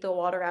can take the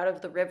water out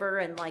of the river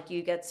and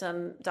you get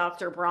some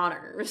Dr.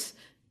 Bronner's.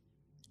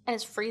 And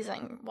it's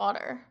freezing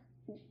water.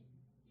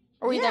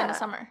 Or were you there in the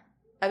summer?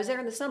 I was there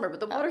in the summer, but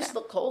the water's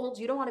still cold.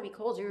 You don't want to be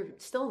cold. You're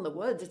still in the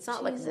woods. It's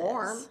not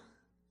warm.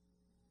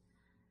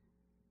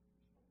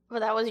 But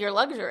that was your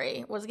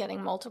luxury, was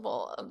getting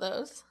multiple of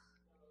those.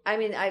 I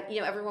mean,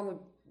 everyone would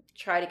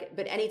try to get,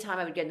 but anytime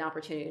I would get an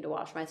opportunity to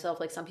wash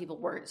myself, some people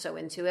weren't so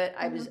into it.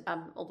 I'm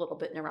a little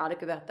bit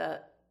neurotic about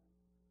that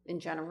in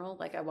general.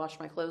 I wash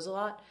my clothes a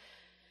lot.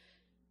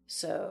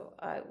 So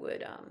I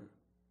would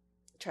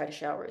try to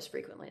shower as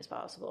frequently as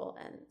possible.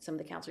 And some of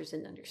the counselors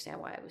didn't understand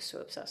why I was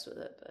so obsessed with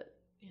it. But,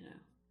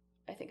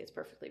 I think it's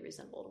perfectly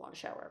reasonable to want to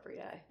shower every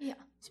day. Yeah,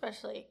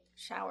 especially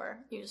shower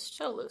used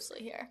so loosely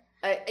here.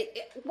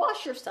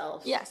 Wash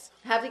yourself. Yes.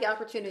 Have the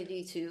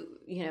opportunity to,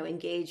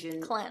 engage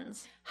in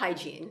cleanse.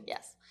 Hygiene.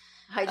 Yes.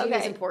 Hygiene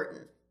is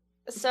important.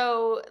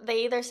 So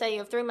they either say you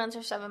have 3 minutes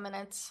or 7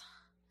 minutes.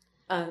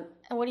 And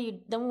what do you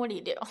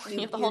do? You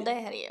have the whole day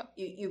ahead of you.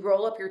 You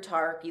roll up your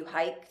tarp, you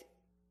hike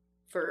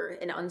for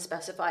an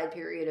unspecified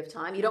period of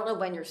time. You don't know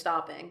when you're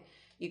stopping.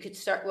 You could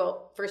start,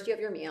 first you have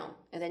your meal,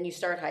 and then you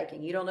start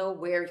hiking. You don't know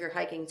where you're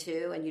hiking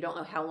to, and you don't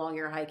know how long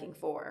you're hiking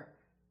for.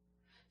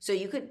 So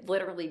you could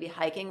literally be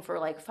hiking for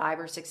 5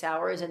 or 6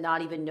 hours and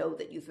not even know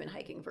that you've been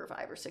hiking for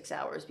 5 or 6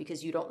 hours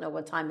because you don't know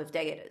what time of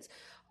day it is.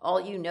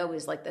 All you know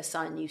is the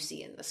sun you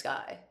see in the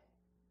sky.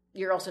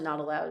 You're also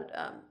not allowed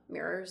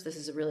mirrors. This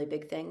is a really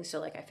big thing.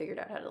 So I figured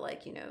out how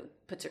to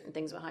put certain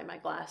things behind my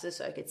glasses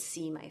so I could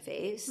see my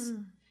face.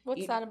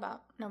 What's that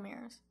about? No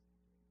mirrors.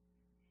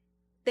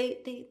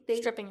 They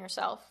stripping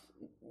yourself,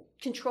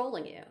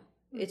 controlling you.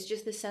 It's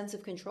just the sense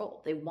of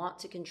control. They want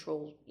to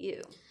control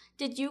you.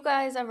 Did you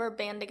guys ever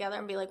band together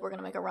and be like, we're going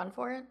to make a run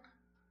for it?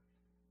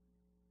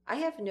 I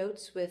have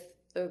notes with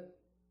a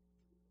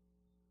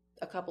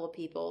couple of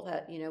people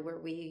that, where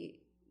we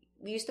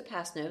used to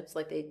pass notes.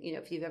 Like they,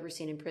 if you've ever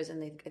seen in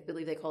prison, I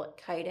believe they call it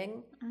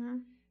kiting. Mm-hmm.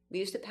 We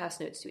used to pass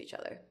notes to each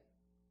other.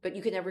 But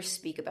you could never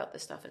speak about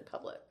this stuff in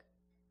public.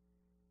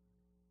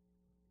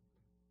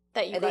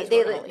 That you guys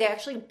they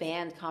actually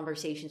banned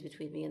conversations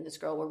between me and this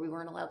girl where we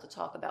weren't allowed to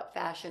talk about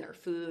fashion or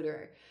food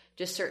or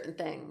just certain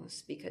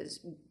things because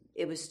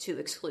it was too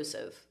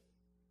exclusive.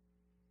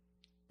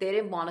 They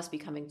didn't want us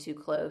becoming too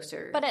close.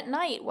 But at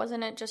night,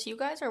 wasn't it just you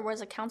guys, or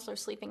was a counselor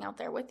sleeping out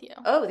there with you?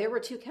 Oh, there were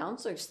 2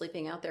 counselors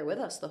sleeping out there with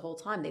us the whole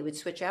time. They would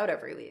switch out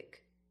every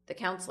week, the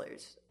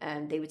counselors,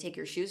 and they would take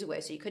your shoes away,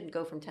 so you couldn't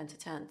go from tent to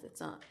tent. It's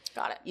not.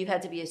 Got it. You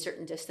had to be a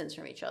certain distance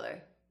from each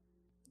other.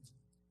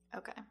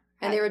 Okay.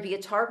 And there would be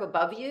a tarp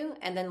above you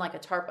and then like a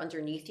tarp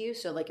underneath you.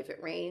 So like if it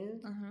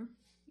rained, mm-hmm.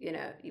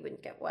 You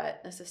wouldn't get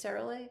wet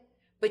necessarily.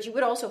 But you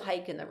would also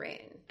hike in the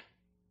rain.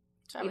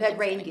 So you had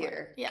rain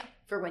gear yeah.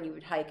 for when you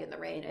would hike in the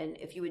rain. And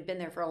if you had been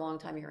there for a long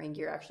time, your rain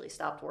gear actually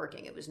stopped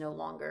working. It was no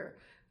longer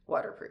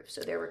waterproof.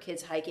 So there were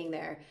kids hiking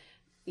there,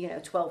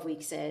 12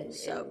 weeks in,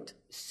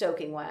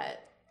 soaking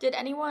wet. Did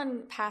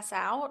anyone pass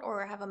out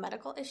or have a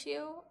medical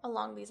issue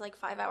along these like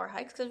 5-hour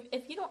hikes? Because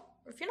if you're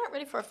not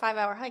ready for a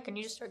 5-hour hike and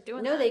you just start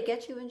doing that. No, they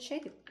get you in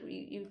shape.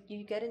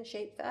 You get in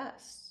shape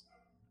fast.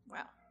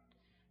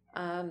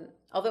 Wow.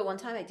 Although one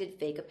time I did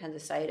fake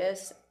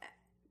appendicitis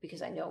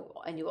because I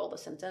knew all the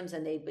symptoms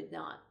and they would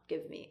not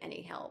give me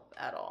any help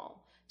at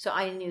all. So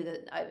I knew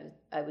that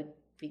I would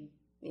be,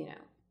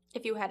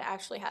 If you had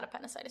actually had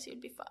appendicitis,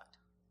 you'd be fucked.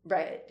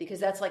 Right,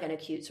 because that's like an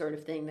acute sort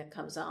of thing that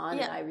comes on.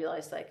 Yeah. And I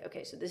realized like,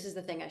 okay, so this is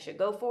the thing I should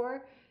go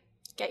for.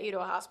 Get you to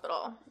a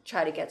hospital.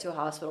 Try to get to a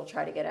hospital,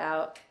 try to get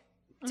out.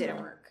 Didn't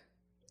Mm-hmm. work.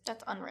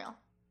 That's unreal.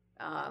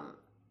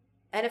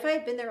 And if I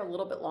had been there a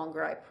little bit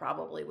longer, I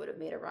probably would have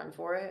made a run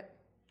for it.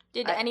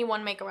 Did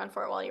anyone make a run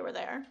for it while you were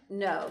there?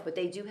 No, but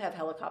they do have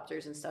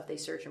helicopters and stuff. They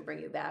search and bring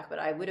you back. But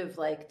I would have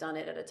like done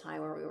it at a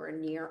time where we were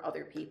near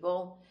other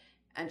people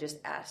and just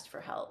asked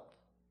for help.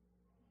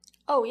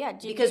 Oh, yeah.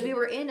 Because we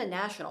were in a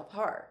national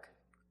park.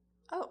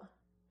 Oh.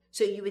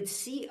 So you would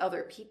see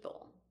other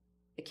people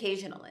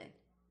occasionally.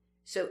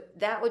 So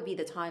that would be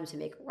the time to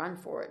make a run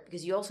for it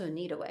because you also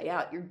need a way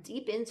out. You're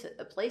deep into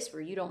a place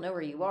where you don't know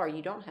where you are.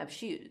 You don't have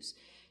shoes.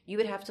 You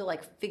would have to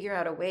like figure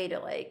out a way to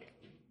like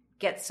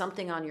get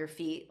something on your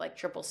feet, like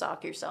triple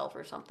sock yourself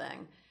or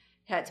something.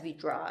 It had to be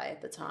dry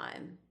at the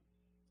time.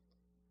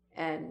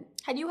 And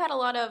had you had a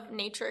lot of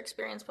nature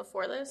experience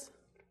before this?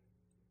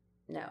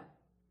 No.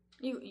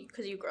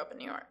 Because you grew up in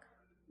New York.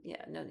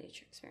 Yeah, no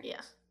nature experience.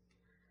 Yeah.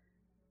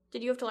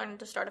 Did you have to learn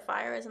to start a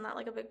fire? Isn't that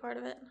like a big part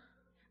of it?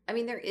 I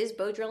mean, there is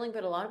bow drilling,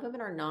 but a lot of women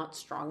are not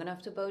strong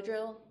enough to bow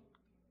drill.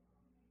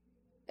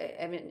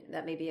 I mean,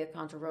 that may be a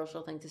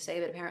controversial thing to say,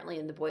 but apparently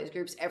in the boys'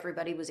 groups,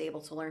 everybody was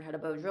able to learn how to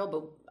bow drill,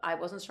 but I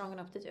wasn't strong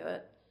enough to do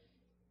it.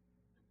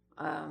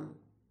 And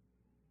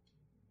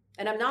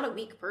I'm not a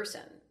weak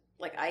person.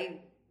 Like,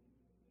 I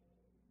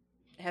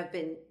have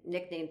been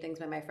nicknamed things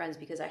by my friends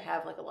because I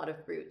have, like, a lot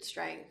of brute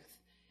strength.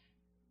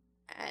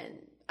 And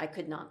I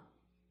could not.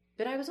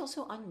 But I was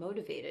also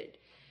unmotivated.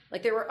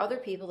 Like, there were other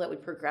people that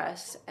would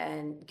progress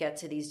and get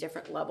to these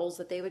different levels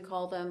that they would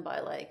call them by,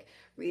 like,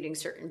 reading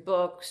certain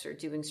books or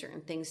doing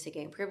certain things to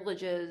gain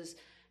privileges.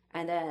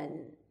 And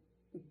then,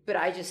 but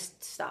I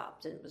just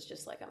stopped and was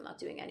just like, I'm not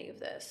doing any of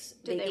this.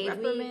 Did they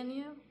reprimand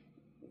you?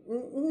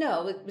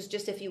 No, it was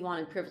just if you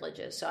wanted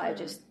privileges. So I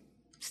just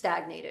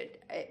stagnated.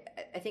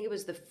 I think it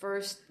was the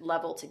first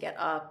level to get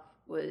up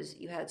was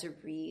you had to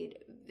read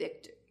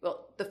Victor.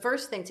 Well, the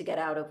first thing to get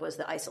out of was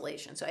the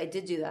isolation. So I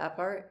did do that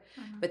part.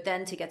 But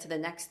then to get to the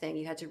next thing,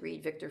 you had to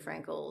read Viktor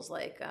Frankl's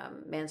like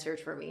Man's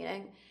Search for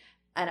Meaning.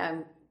 And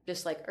I'm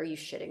just like, are you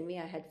shitting me?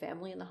 I had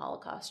family in the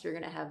Holocaust. You're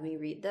going to have me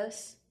read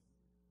this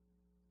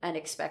and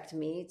expect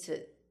me to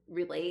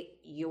relate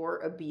your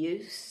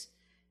abuse?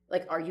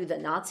 Like, are you the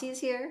Nazis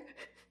here?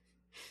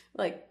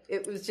 Like,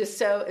 it was just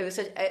so, it was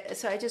such,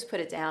 so I just put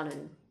it down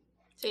and.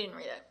 So you didn't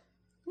read it?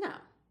 No.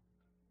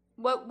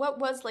 What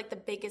was like the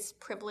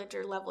biggest privilege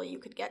or level you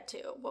could get to?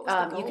 What was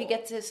the goal? You could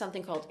get to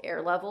something called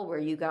air level where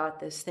you got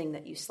this thing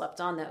that you slept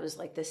on that was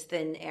like this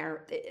thin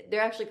air.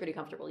 They're actually pretty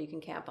comfortable. You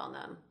can camp on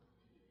them.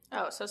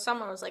 Oh, so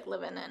someone was like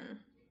living in.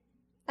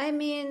 I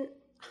mean.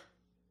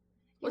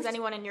 Was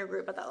anyone in your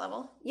group at that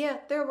level? Yeah,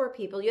 there were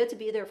people. You had to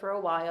be there for a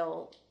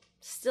while.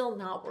 Still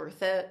not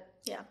worth it.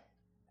 Yeah.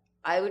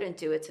 I wouldn't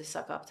do it to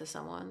suck up to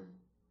someone.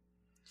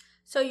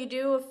 So you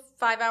do a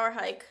 5-hour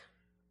hike.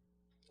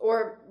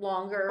 Or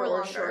longer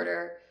or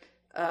shorter.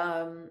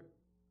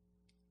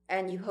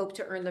 And you hope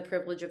to earn the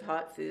privilege of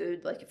hot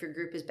food. Like if your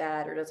group is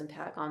bad or doesn't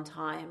pack on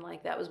time.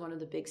 Like that was one of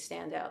the big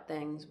standout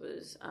things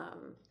was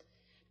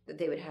that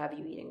they would have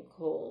you eating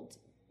cold,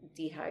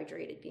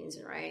 dehydrated beans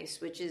and rice,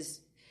 which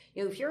is,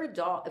 you know,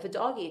 if a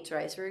dog eats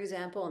rice, for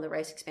example, and the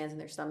rice expands in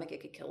their stomach,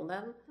 it could kill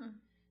them.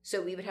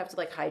 So we would have to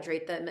like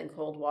hydrate them in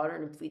cold water.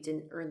 And if we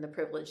didn't earn the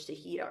privilege to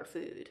heat our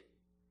food.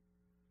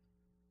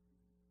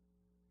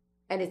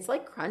 And it's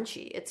like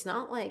crunchy. It's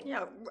not like...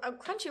 Yeah,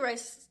 crunchy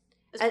rice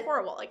is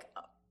horrible. Like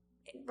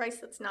rice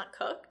that's not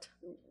cooked.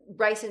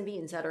 Rice and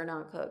beans that are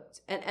not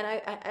cooked. And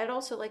I'd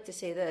also like to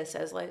say this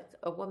as like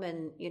a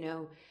woman, you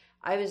know,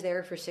 I was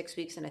there for 6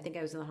 weeks and I think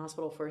I was in the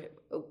hospital for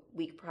a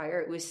week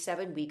prior. It was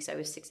 7 weeks. I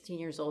was 16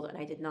 years old and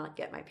I did not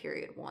get my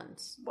period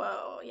once.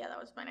 Whoa. Yeah, that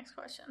was my next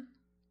question.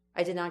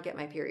 I did not get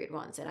my period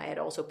once. And I had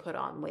also put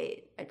on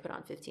weight. I'd put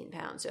on 15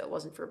 pounds. So it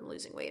wasn't from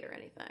losing weight or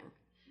anything.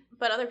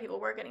 But other people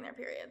were getting their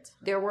periods.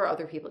 There were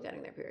other people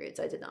getting their periods.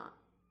 I did not.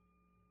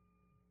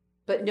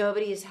 But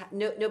nobody's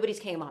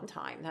came on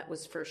time. That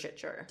was for shit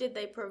sure. Did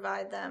they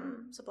provide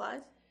them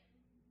supplies?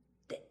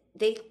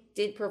 They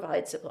did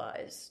provide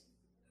supplies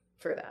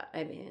for that.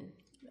 I mean,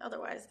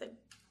 otherwise they'd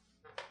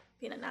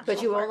be in a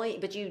national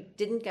but you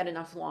didn't get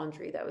enough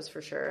laundry. That was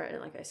for sure. And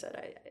like I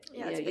said,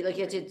 you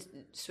had to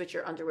switch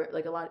your underwear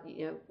like a lot.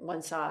 You know,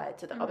 one side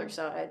to the other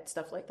side,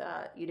 stuff like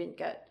that. You didn't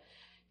get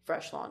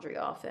fresh laundry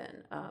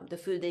often. The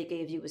food they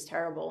gave you was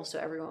terrible, so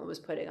everyone was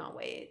putting on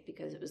weight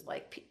because it was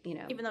like, you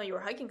know, even though you were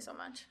hiking so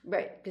much,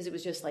 right? Because it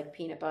was just like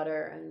peanut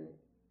butter and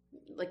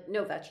like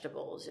no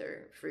vegetables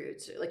or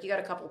fruits. Like you got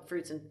a couple of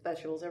fruits and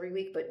vegetables every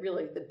week, but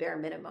really the bare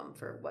minimum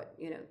for what,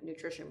 you know,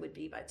 nutrition would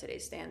be by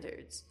today's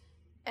standards.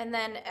 And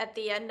then at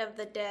the end of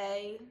the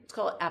day, it's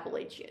called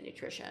Appalachia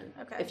nutrition.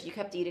 Okay. If you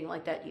kept eating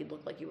like that, you'd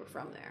look like you were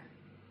from there.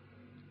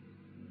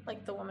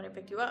 Like the woman who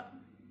picked you up.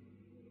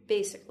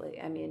 Basically,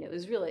 I mean, it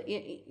was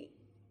really...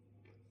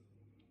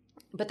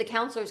 But the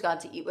counselors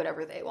got to eat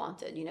whatever they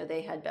wanted. You know,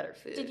 they had better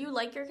food. Did you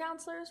like your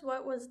counselors?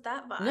 What was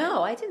that vibe?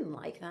 No, I didn't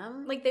like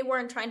them. Like, they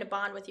weren't trying to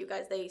bond with you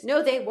guys.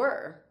 No, they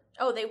were.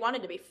 Oh, they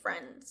wanted to be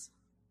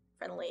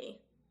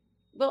friendly.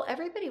 Well,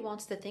 everybody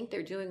wants to think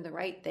they're doing the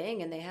right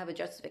thing and they have a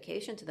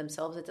justification to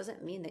themselves. It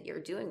doesn't mean that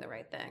you're doing the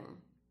right thing.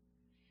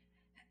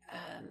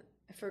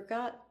 I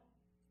forgot...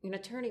 An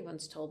attorney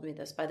once told me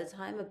this. By the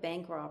time a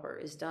bank robber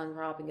is done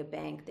robbing a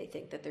bank, they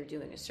think that they're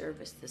doing a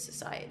service to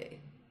society.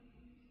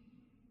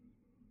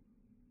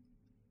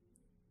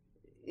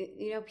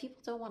 You know, people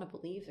don't want to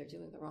believe they're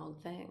doing the wrong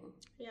thing.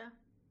 Yeah.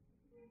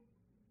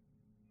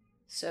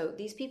 So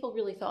these people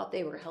really thought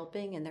they were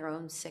helping in their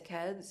own sick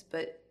heads,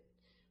 but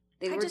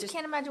I just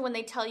can't imagine when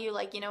they tell you,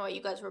 like, you know what,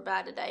 you guys were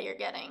bad today, you're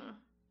getting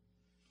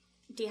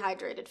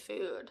dehydrated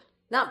food.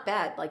 Not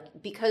bad,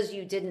 like, because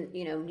you didn't,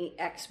 you know, meet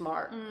X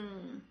mark,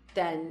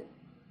 then,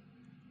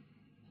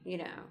 you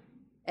know,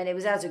 and it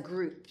was as a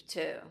group,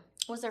 too.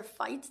 Was there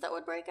fights that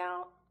would break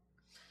out?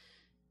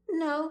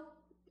 No,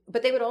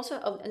 but they would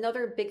also,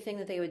 another big thing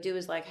that they would do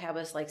is, like, have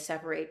us, like,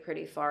 separate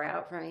pretty far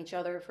out from each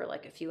other for,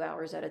 like, a few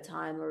hours at a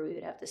time, where we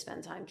would have to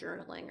spend time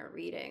journaling or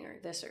reading or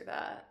this or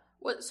that.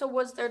 So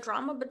was there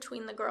drama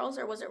between the girls,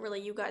 or was it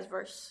really you guys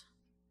versus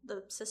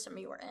the system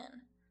you were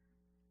in?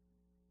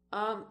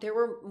 There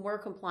were more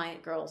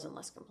compliant girls and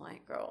less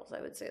compliant girls.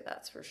 I would say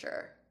that's for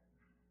sure.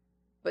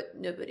 But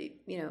nobody,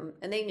 you know,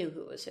 and they knew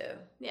who was who.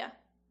 Yeah.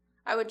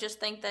 I would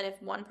just think that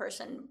if one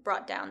person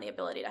brought down the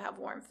ability to have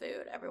warm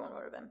food, everyone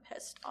would have been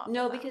pissed off.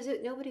 No, because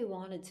nobody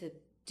wanted to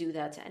do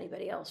that to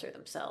anybody else or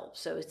themselves.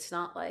 So it's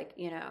not like,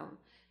 you know,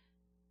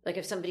 like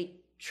if somebody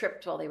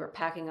tripped while they were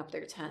packing up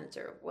their tent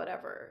or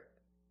whatever,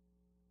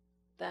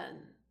 then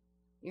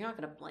you're not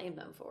going to blame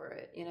them for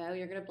it. You know,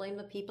 you're going to blame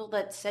the people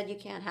that said you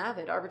can't have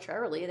it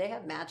arbitrarily. They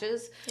have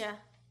matches. Yeah.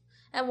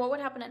 And what would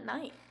happen at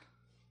night?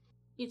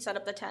 You'd set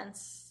up the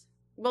tents.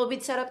 Well,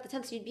 we'd set up the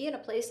tents. You'd be in a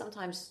place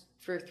sometimes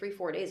for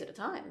 3-4 days at a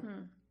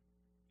time.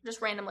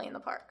 Just randomly in the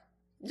park.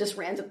 Just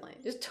randomly.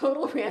 Just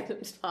total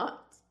random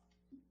spots.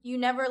 You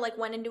never, like,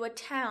 went into a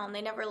town.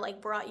 They never,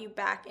 like, brought you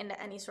back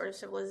into any sort of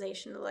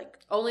civilization. Like,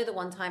 only the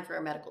one time for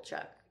a medical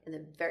check in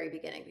the very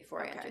beginning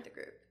before I entered the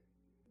group.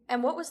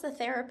 And what was the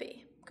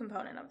therapy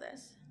component of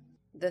this?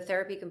 The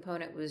therapy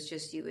component was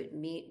just you would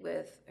meet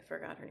with, I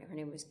forgot her name. Her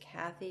name was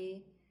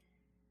Kathy.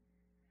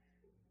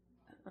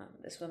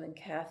 This woman,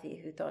 Kathy,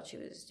 who thought she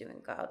was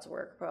doing God's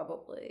work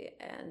probably.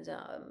 And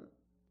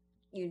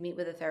you'd meet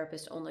with a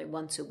therapist only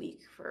once a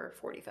week for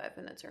 45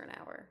 minutes or an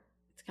hour.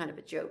 It's kind of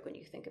a joke when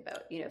you think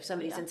about, you know, if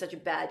somebody's in such a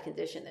bad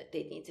condition that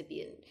they need to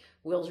be in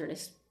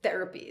wilderness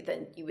therapy,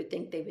 then you would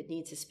think they would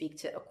need to speak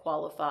to a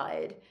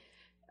qualified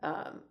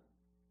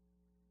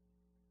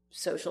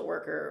social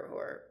worker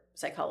or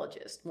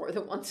psychologist more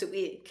than once a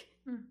week.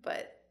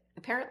 But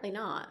apparently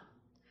not.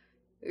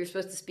 You're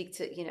supposed to speak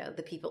to, you know,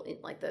 the people, in,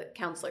 like the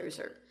counselors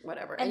or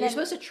whatever. And you're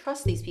supposed to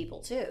trust these people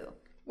too.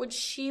 Would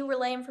she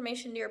relay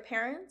information to your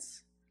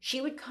parents?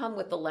 She would come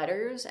with the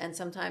letters, and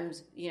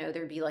sometimes, you know,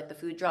 there'd be like the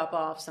food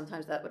drop-off.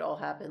 Sometimes that would all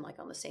happen like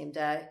on the same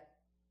day.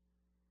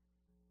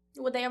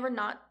 Would they ever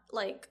not,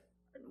 like,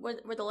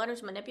 were the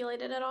letters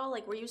manipulated at all?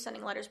 Like, were you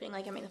sending letters being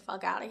like, get me the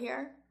fuck out of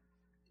here?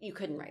 You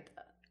couldn't write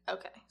that.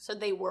 Okay. So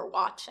they were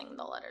watching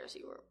the letters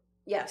you were...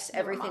 Yes,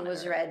 everything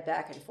was read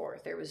back and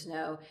forth. There was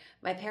no...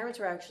 My parents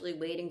were actually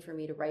waiting for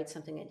me to write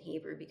something in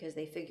Hebrew because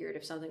they figured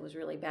if something was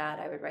really bad,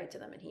 I would write to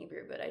them in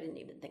Hebrew, but I didn't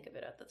even think of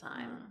it at the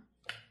time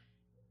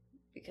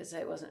because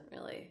I wasn't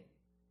really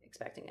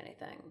expecting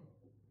anything.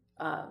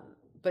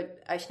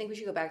 But I think we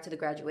should go back to the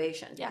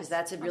graduation because Yes,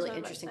 that's a that's really what I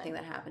was interesting saying.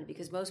 thing that happened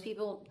because most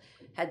people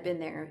had been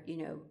there, you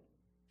know,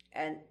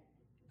 and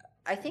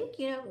I think,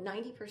 you know,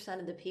 90%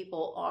 of the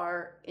people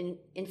are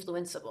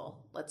influenceable,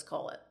 let's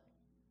call it.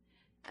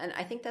 And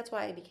I think that's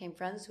why I became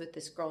friends with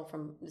this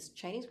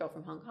Chinese girl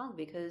from Hong Kong,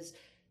 because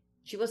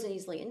she wasn't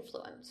easily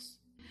influenced.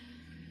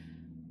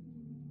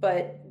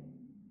 But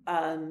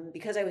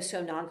because I was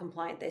so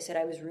non-compliant, they said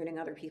I was ruining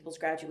other people's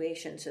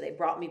graduation, so they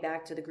brought me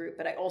back to the group.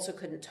 But I also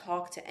couldn't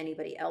talk to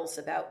anybody else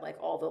about like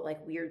all the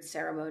like weird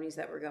ceremonies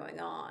that were going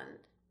on.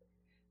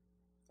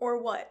 Or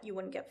what? You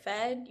wouldn't get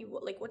fed? You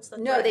like what's the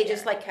No, threat they here?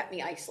 just like kept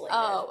me isolated.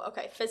 Oh,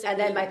 okay. Physically. And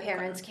then my you couldn't.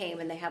 parents came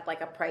and they had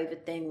like a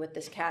private thing with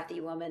this Kathy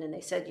woman, and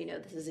they said, you know,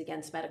 this is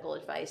against medical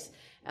advice.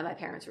 And my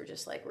parents were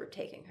just like, we're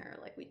taking her,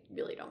 like we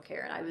really don't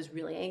care. And I was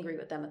really angry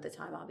with them at the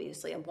time,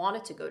 obviously, and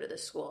wanted to go to the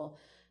school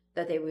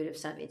that they would have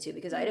sent me to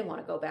because I didn't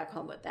want to go back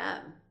home with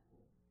them.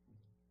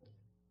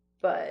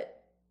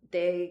 But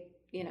they,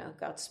 you know,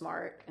 got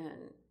smart,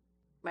 and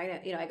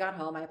I got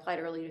home. I applied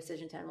early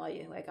decision to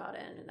NYU. I got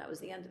in, and that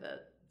was the end of it.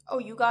 Oh,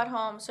 you got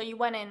home. So you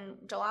went in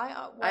July?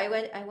 I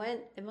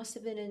went, it must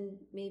have been in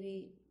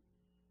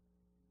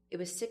it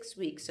was 6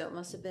 weeks. So it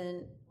must have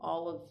been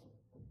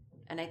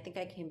and I think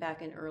I came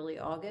back in early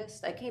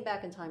August. I came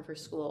back in time for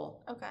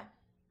school. Okay.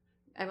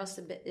 It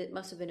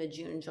must have been a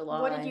June,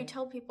 July. What did you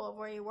tell people of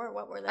where you were?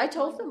 What were they? I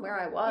told them where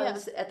I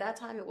was. Yeah. At that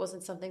time, it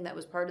wasn't something that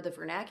was part of the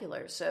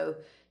vernacular. So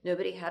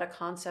nobody had a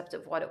concept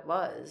of what it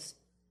was.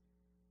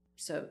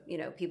 So, you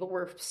know, people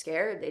were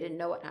scared. They didn't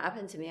know what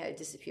happened to me. I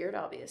disappeared,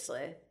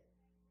 obviously.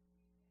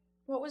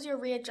 What was your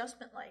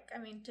readjustment like? I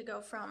mean, to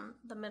go from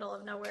the middle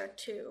of nowhere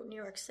to New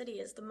York City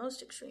is the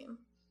most extreme.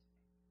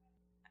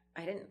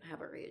 I didn't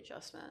have a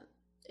readjustment.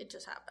 It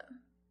just happened.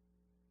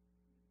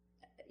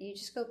 You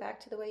just go back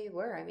to the way you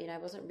were. I mean, I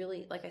wasn't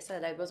really, like I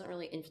said, I wasn't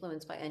really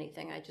influenced by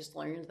anything. I just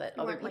learned that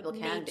other people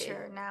like can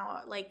nature be.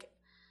 Now, like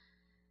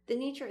The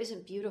nature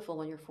isn't beautiful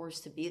when you're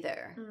forced to be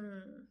there.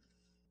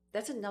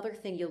 That's another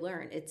thing you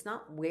learn. It's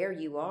not where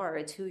you are,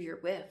 it's who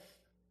you're with.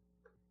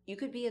 You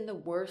could be in the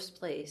worst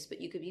place,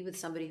 but you could be with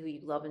somebody who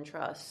you love and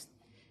trust.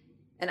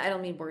 And I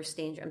don't mean worst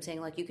danger. I'm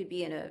saying like you could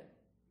be in a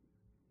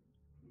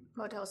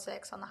Motel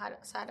 6 on the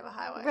side of a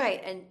highway.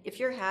 Right. And if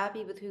you're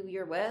happy with who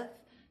you're with,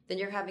 then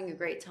you're having a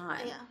great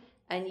time. Yeah.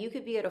 And you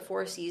could be at a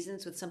Four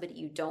Seasons with somebody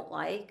you don't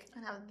like.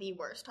 And have the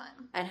worst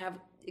time. And have,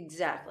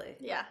 exactly.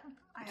 Yeah.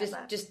 I have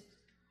that. Just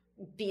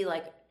be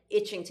like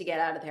itching to get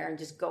out of there and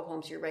just go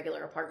home to your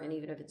regular apartment,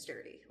 even if it's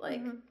dirty.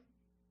 Like,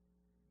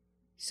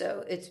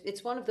 So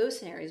it's one of those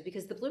scenarios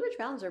because the Blue Ridge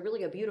Mountains are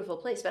really a beautiful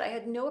place, but I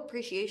had no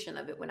appreciation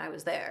of it when I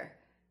was there.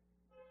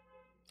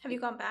 Have you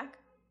gone back?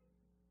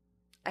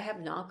 I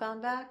have not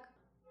gone back.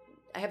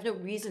 I have no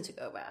reason to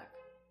go back.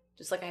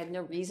 Just like I had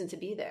no reason to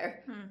be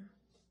there.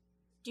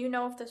 Do you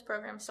know if this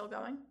program's still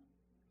going?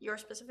 Your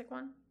specific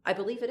one? I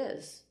believe it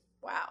is.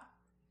 Wow.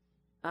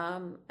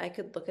 I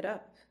could look it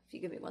up. If you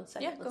give me 1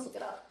 second, Yeah, let's go. look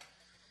it up.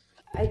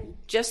 I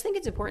just think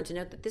it's important to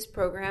note that this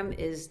program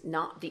is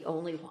not the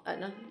only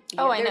one.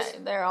 Oh, I know. There's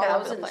They're all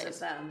over the thousands place. of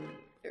them.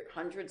 There are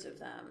hundreds of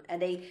them.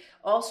 And they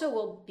also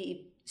will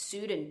be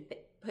sued and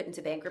put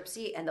into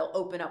bankruptcy, and they'll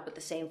open up with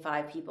the same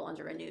 5 people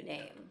under a new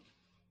name.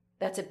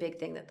 That's a big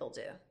thing that they'll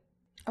do.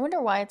 I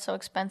wonder why it's so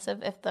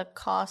expensive if the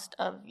cost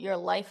of your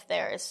life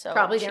there is so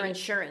Probably cheap. their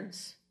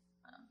insurance.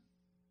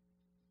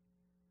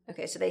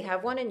 Okay, so they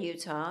have one in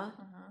Utah.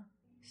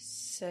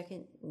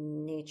 Second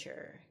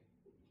Nature.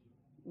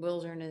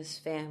 Wilderness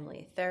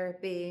Family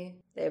Therapy.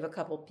 They have a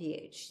couple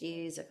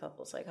PhDs, a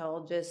couple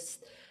psychologists.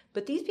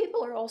 But these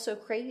people are also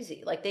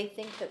crazy. Like, they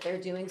think that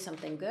they're doing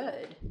something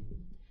good.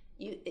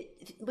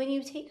 When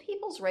you take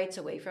people's rights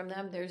away from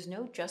them, there's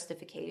no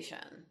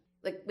justification.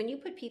 Like, when you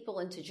put people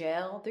into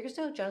jail, there's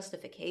no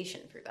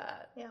justification for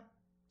that. Yeah.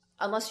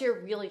 Unless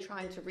you're really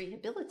trying to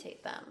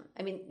rehabilitate them.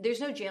 I mean,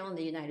 there's no jail in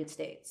the United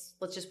States.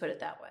 Let's just put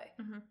it that way.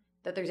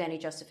 That there's any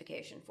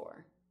justification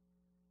for.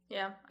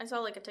 Yeah. I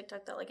saw like a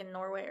TikTok that like in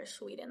Norway or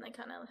Sweden, they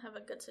kind of have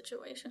a good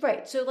situation.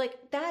 Right. So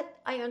like that,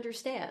 I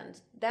understand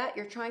that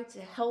you're trying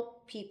to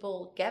help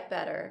people get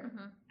better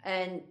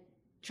and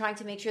trying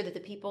to make sure that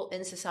the people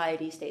in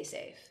society stay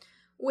safe.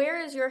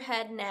 Where is your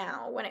head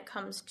now when it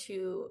comes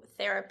to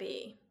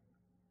therapy?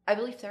 I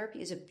believe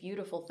therapy is a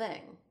beautiful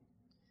thing.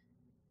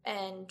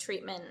 And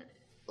treatment,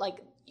 like,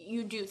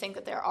 you do think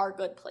that there are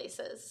good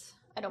places.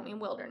 I don't mean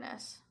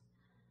wilderness.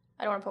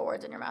 I don't want to put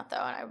words in your mouth, though,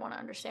 and I want to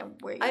understand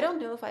where you... I don't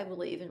know if I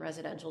believe in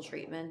residential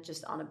treatment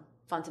just on a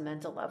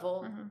fundamental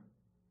level.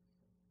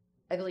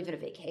 I believe in a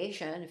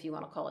vacation, if you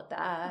want to call it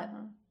that.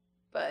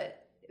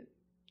 But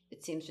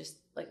it seems just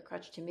like a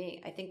crutch to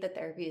me. I think that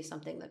therapy is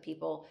something that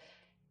people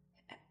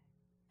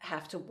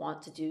have to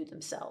want to do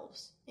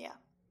themselves. Yeah.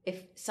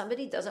 If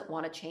somebody doesn't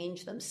want to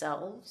change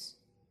themselves,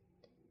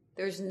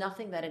 there's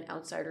nothing that an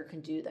outsider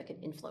can do that can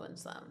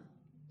influence them.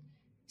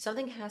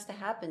 Something has to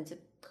happen to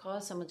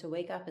cause someone to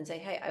wake up and say,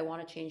 hey, I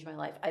want to change my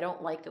life. I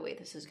don't like the way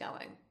this is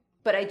going.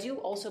 But I do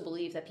also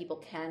believe that people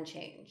can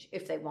change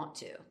if they want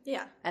to.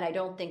 Yeah. And I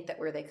don't think that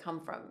where they come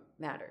from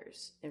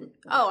matters.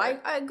 I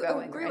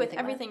agree with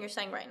everything you're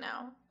saying right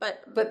now.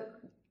 But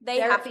they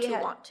have to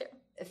want to.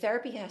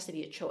 Therapy has to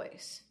be a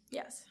choice.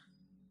 Yes.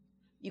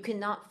 You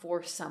cannot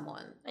force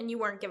someone. And you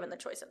weren't given the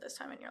choice at this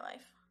time in your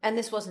life. And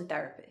this wasn't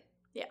therapy.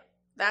 Yeah.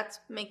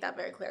 Make that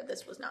very clear.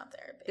 This was not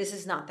therapy. This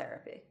is not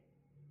therapy.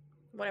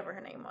 Whatever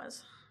her name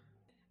was.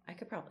 I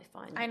could probably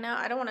find it. I know.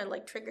 I don't want to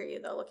trigger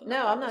you though.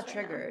 No, I'm not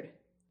triggered.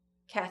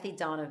 Kathy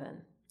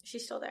Donovan. Is she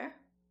still there?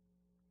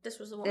 This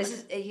was the woman. This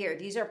is here.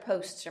 These are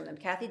posts from them.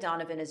 Kathy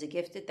Donovan is a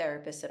gifted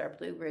therapist at our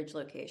Blue Ridge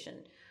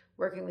location,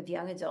 working with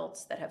young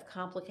adults that have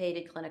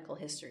complicated clinical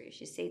histories.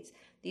 She states,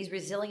 these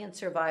resilient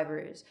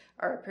survivors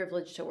are a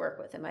privilege to work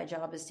with, and my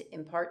job is to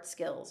impart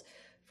skills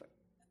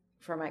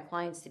for my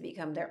clients to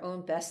become their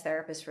own best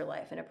therapist for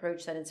life, an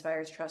approach that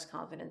inspires trust,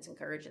 confidence, and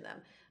courage in them.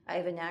 I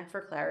have a knack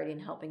for clarity in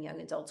helping young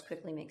adults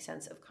quickly make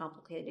sense of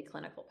complicated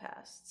clinical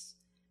pasts.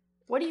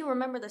 What do you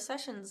remember the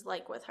sessions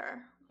like with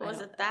her?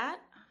 Was it that?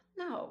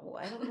 No,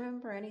 I don't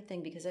remember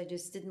anything because I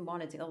just didn't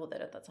want to deal with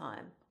it at the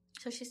time.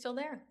 So she's still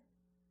there?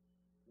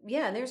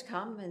 Yeah, and there's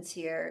comments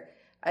here.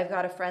 I've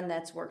got a friend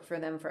that's worked for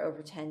them for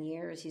over 10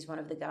 years. He's one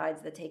of the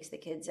guides that takes the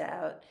kids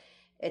out.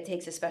 It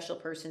takes a special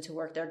person to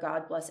work there.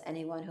 God bless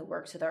anyone who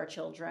works with our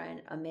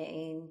children.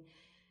 Amen.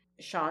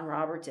 Sean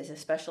Roberts is a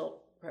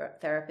special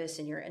therapist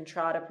in your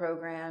Entrada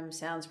program.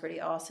 Sounds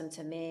pretty awesome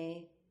to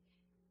me.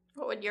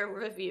 What would your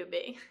review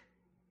be?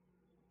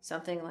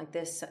 Something like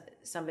this,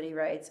 somebody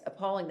writes,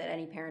 appalling that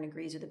any parent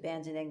agrees with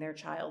abandoning their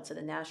child to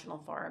the national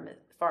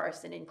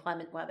forest in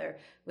inclement weather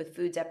with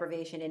food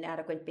deprivation,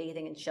 inadequate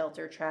bathing and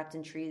shelter, trapped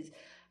in trees,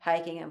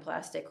 hiking on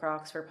plastic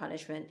crocs for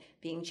punishment,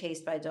 being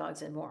chased by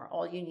dogs and more.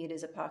 All you need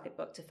is a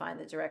pocketbook to find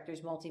the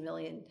director's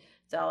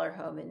multi-million-dollar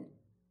home in,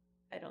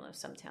 I don't know,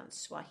 some town,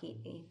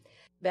 Swahili.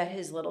 Bet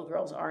his little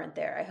girls aren't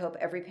there. I hope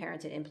every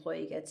parent and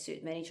employee gets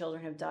sued. Many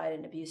children have died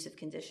in abusive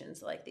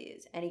conditions like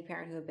these. Any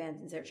parent who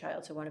abandons their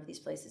child to one of these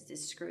places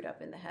is screwed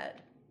up in the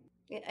head.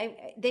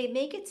 They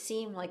make it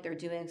seem like they're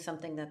doing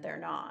something that they're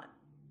not.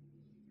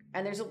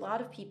 And there's a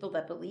lot of people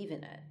that believe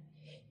in it.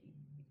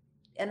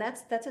 And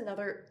that's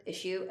another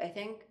issue, I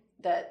think,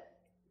 that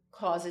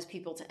causes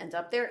people to end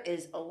up there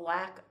is a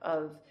lack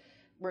of...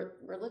 We're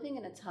living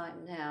in a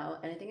time now,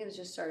 and I think it was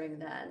just starting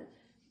then,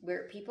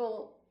 where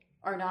people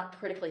are not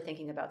critically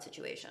thinking about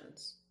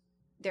situations.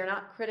 They're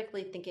not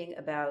critically thinking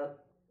about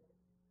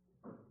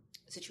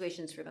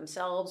situations for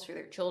themselves, for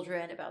their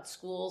children, about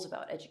schools,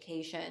 about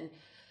education.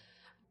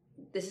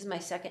 This is my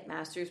second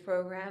master's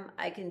program.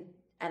 I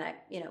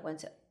went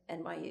to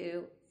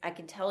NYU. I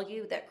can tell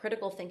you that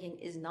critical thinking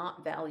is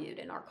not valued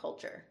in our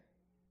culture.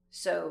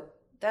 So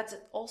that's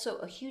also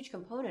a huge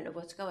component of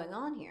what's going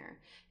on here,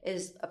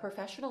 is a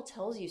professional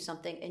tells you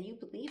something and you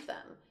believe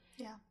them.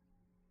 Yeah.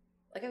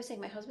 Like I was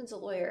saying, my husband's a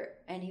lawyer,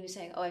 and he was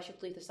saying, I should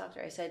believe this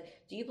doctor. I said,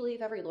 do you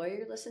believe every lawyer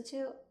you listen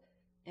to?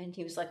 And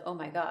he was like, oh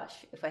my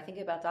gosh, if I think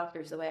about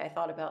doctors the way I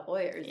thought about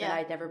lawyers, then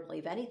I'd never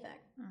believe anything.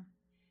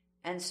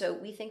 And so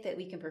we think that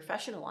we can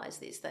professionalize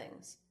these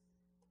things.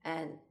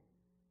 And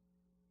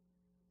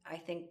I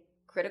think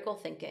critical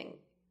thinking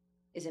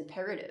is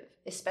imperative,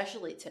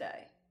 especially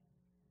today.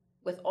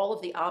 With all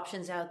of the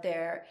options out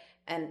there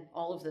and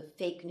all of the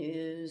fake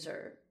news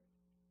or,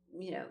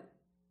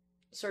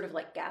 sort of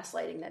like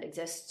gaslighting that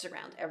exists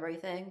around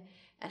everything,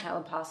 and how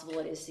impossible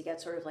it is to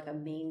get sort of like a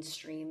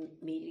mainstream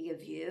media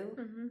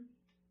view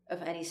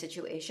of any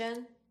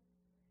situation.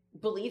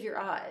 Believe your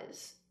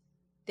eyes.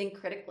 Think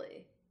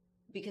critically.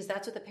 Because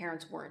that's what the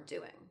parents weren't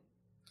doing.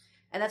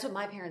 And that's what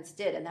my parents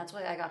did. And that's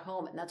why I got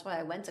home. And that's why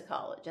I went to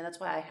college. And that's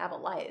why I have a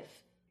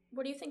life.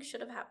 What do you think should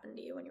have happened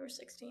to you when you were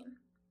 16?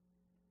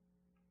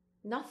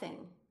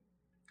 Nothing.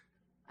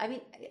 I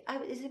mean,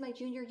 is it my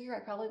junior year? I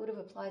probably would have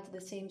applied to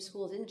the same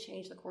school. It didn't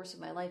change the course of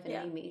my life in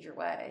any major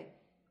way.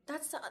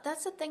 That's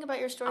the thing about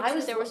your story,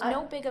 too. There was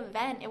no big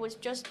event. It was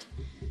just...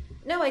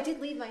 No, I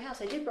did leave my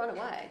house. I did run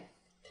away.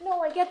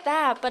 No, I get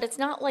that, but it's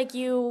not like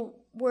you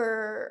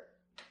were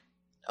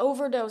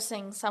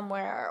overdosing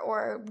somewhere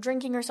or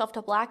drinking yourself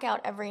to blackout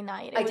every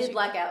night. I did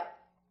blackout.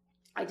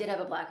 I did have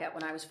a blackout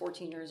when I was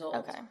 14 years old.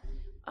 Okay.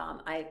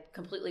 I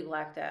completely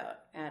blacked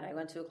out, and I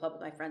went to a club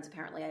with my friends.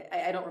 Apparently,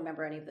 I don't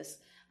remember any of this.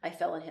 I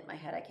fell and hit my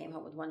head. I came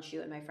home with one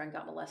shoe, and my friend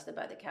got molested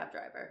by the cab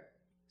driver.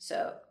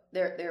 So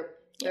there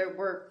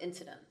were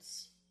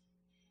incidents.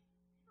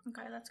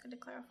 Okay, that's good to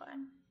clarify.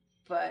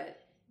 But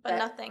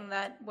nothing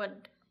that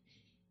would...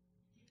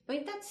 I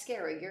mean, that's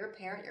scary. You're a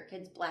parent, your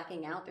kid's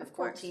blacking out. They're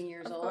 14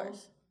 years old. Of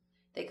course.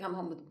 They come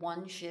home with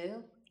one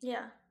shoe.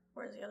 Yeah.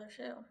 Where's the other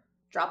shoe?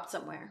 Dropped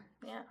somewhere.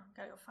 Yeah,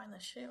 gotta go find the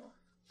shoe.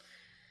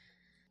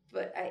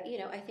 But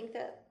I think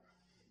that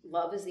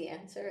love is the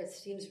answer. It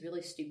seems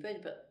really stupid,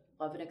 but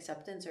love and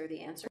acceptance are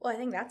the answer. Well, I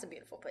think that's a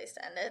beautiful place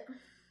to end it.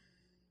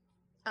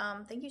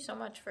 Thank you so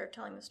much for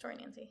telling the story,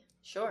 Nancy.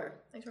 Sure.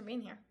 Thanks for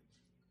being here.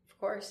 Of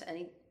course.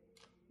 And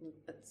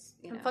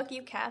fuck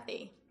you,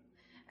 Kathy.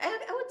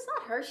 It's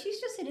not her. She's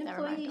just an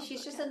Never mind, employee. don't She's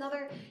look just at it.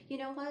 another, you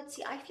know what?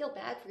 See, I feel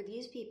bad for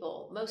these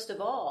people most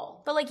of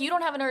all. But, like, you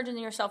don't have an urge in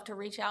yourself to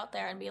reach out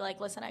there and be like,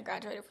 listen, I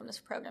graduated from this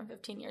program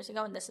 15 years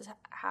ago, and this is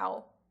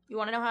how, you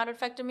want to know how it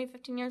affected me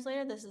 15 years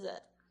later? This is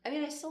it. I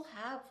mean, I still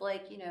have,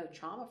 like, you know,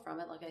 trauma from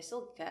it. Like, I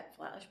still get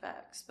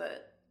flashbacks,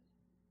 but,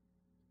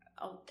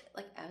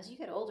 like, as you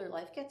get older,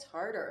 life gets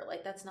harder.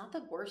 Like, that's not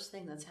the worst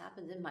thing that's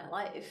happened in my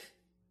life.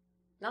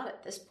 Not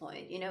at this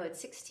point. You know, at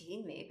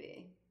 16,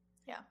 maybe.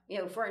 Yeah. You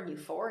know, if we're in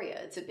euphoria,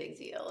 it's a big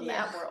deal in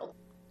that world.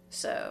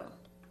 So.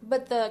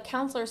 But the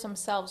counselors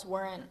themselves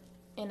weren't,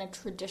 in a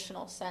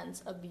traditional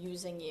sense,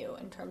 abusing you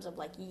in terms of,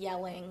 like,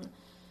 yelling,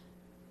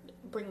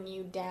 bringing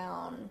you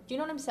down. Do you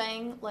know what I'm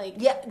saying? Like,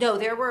 yeah, no,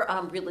 there were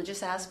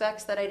religious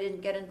aspects that I didn't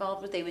get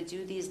involved with. They would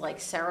do these, like,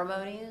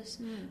 ceremonies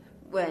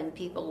when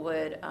people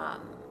would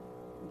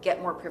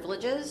get more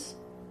privileges.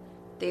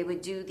 They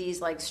would do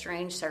these, like,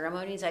 strange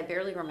ceremonies. I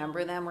barely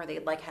remember them, where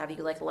they'd, like, have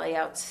you, like, lay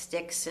out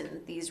sticks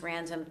and these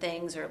random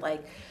things, or,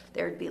 like,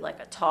 there'd be, like,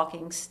 a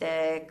talking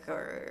stick,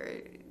 or,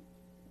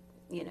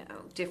 you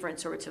know, different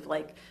sorts of,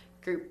 like,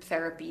 group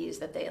therapies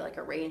that they, like,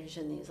 arranged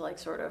in these, like,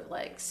 sort of,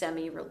 like,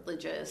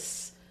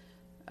 semi-religious,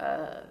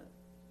 under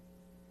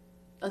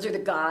the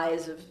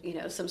guise of, you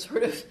know, some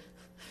sort of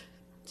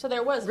so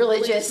there was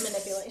religious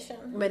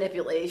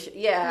manipulation.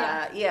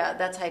 Yeah,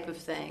 that type of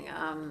thing.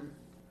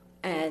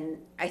 And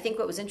I think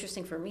what was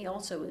interesting for me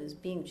also was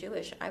being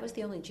Jewish. I was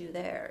the only Jew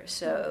there,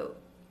 so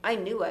I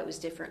knew I was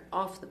different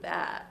off the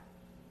bat.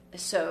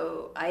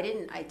 So I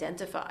didn't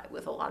identify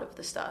with a lot of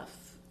the stuff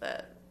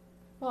that.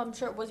 Well, I'm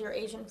sure, was your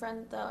Asian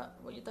friend the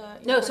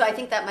No, so I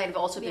think that might have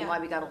also been why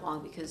we got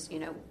along, because, you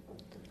know,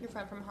 your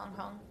friend from Hong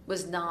Kong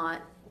was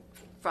not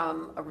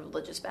from a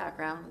religious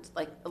background.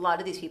 Like, a lot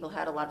of these people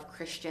had a lot of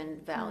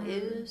Christian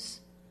values,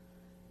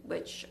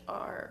 which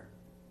are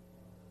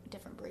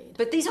different breed.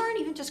 But these aren't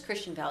even just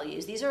Christian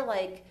values. These are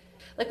like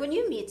when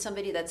you meet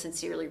somebody that's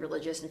sincerely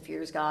religious and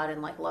fears God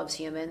and, like, loves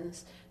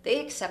humans, they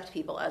accept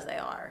people as they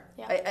are.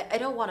 Yeah. I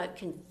don't want to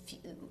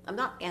confuse. I'm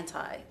not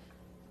anti.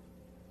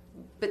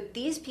 But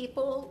these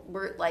people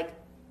were, like,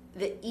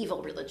 the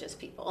evil religious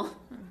people.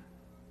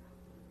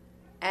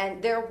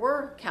 And there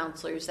were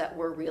counselors that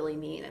were really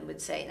mean and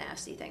would say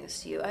nasty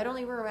things to you. I don't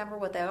even remember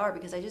what they are,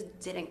 because I just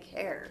didn't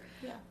care.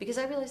 Yeah. Because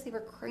I realized they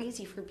were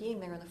crazy for being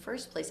there in the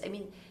first place. I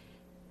mean,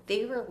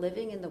 they were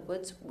living in the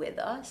woods with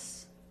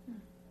us.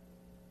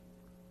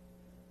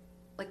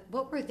 Like,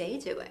 what were they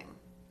doing?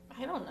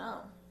 I don't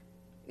know.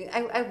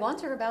 I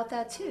wonder about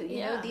that too.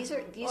 You know, these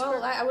were.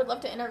 I would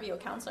love to interview a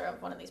counselor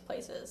of one of these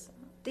places.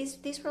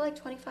 These were like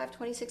 25,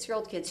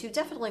 26-year-old kids who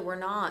definitely were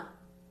not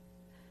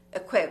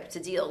equipped to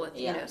deal with,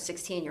 you know,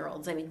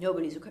 16-year-olds. I mean,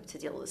 nobody's equipped to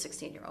deal with a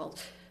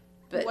 16-year-old.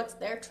 But what's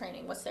their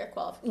training? What's their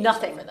qualification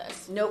nothing for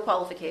this? No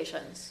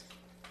qualifications.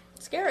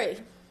 Scary.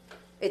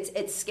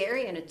 It's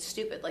scary, and it's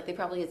stupid. Like, they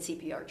probably had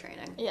CPR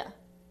training. Yeah.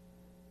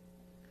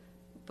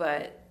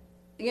 But,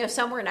 you know,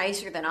 some were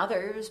nicer than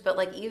others. But,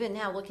 like, even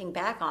now, looking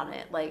back on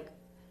it, like,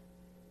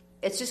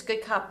 it's just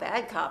good cop,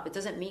 bad cop. It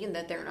doesn't mean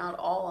that they're not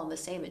all on the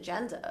same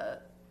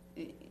agenda.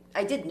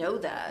 I did know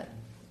that.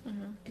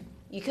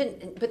 You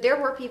couldn't, but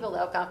there were people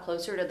that got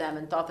closer to them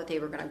and thought that they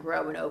were going to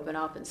grow and open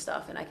up and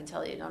stuff. And I can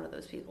tell you, none of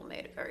those people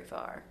made it very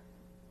far.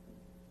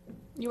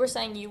 You were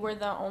saying you were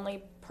the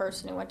only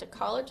person who went to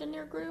college in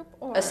your group?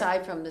 Or?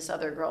 Aside from this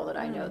other girl that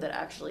I know that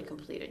actually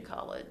completed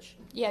college.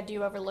 Yeah, do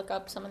you ever look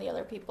up some of the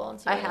other people? And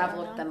see I have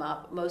looked them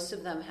up. Most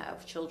of them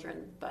have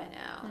children by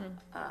now,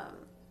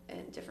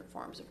 in different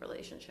forms of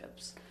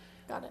relationships.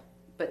 Got it.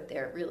 But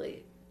they're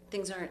really,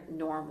 things aren't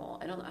normal.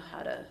 I don't know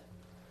how to,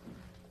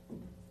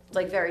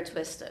 like, very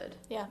twisted.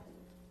 Yeah.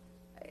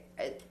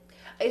 I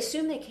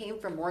assume they came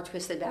from more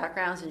twisted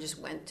backgrounds and just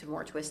went to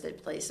more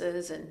twisted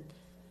places and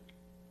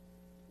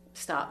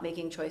stopped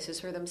making choices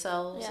for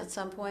themselves at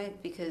some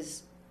point,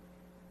 because,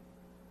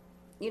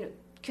 you know,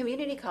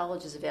 community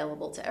college is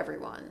available to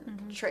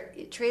everyone.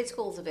 Trade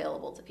school is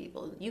available to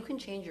people. You can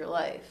change your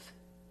life.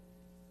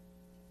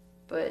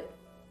 But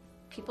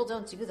people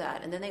don't do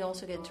that. And then they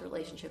also get into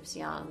relationships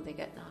young. They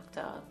get knocked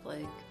up.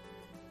 Like,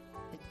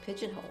 it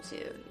pigeonholes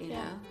you, you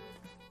know?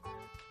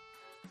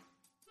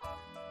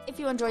 If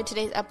you enjoyed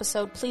today's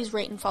episode, please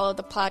rate and follow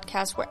the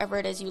podcast wherever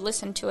it is you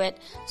listen to it,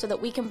 so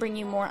that we can bring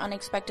you more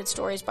unexpected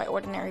stories by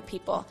ordinary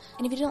people.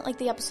 And if you didn't like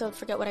the episode,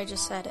 forget what I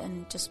just said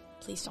and just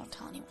please don't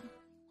tell anyone.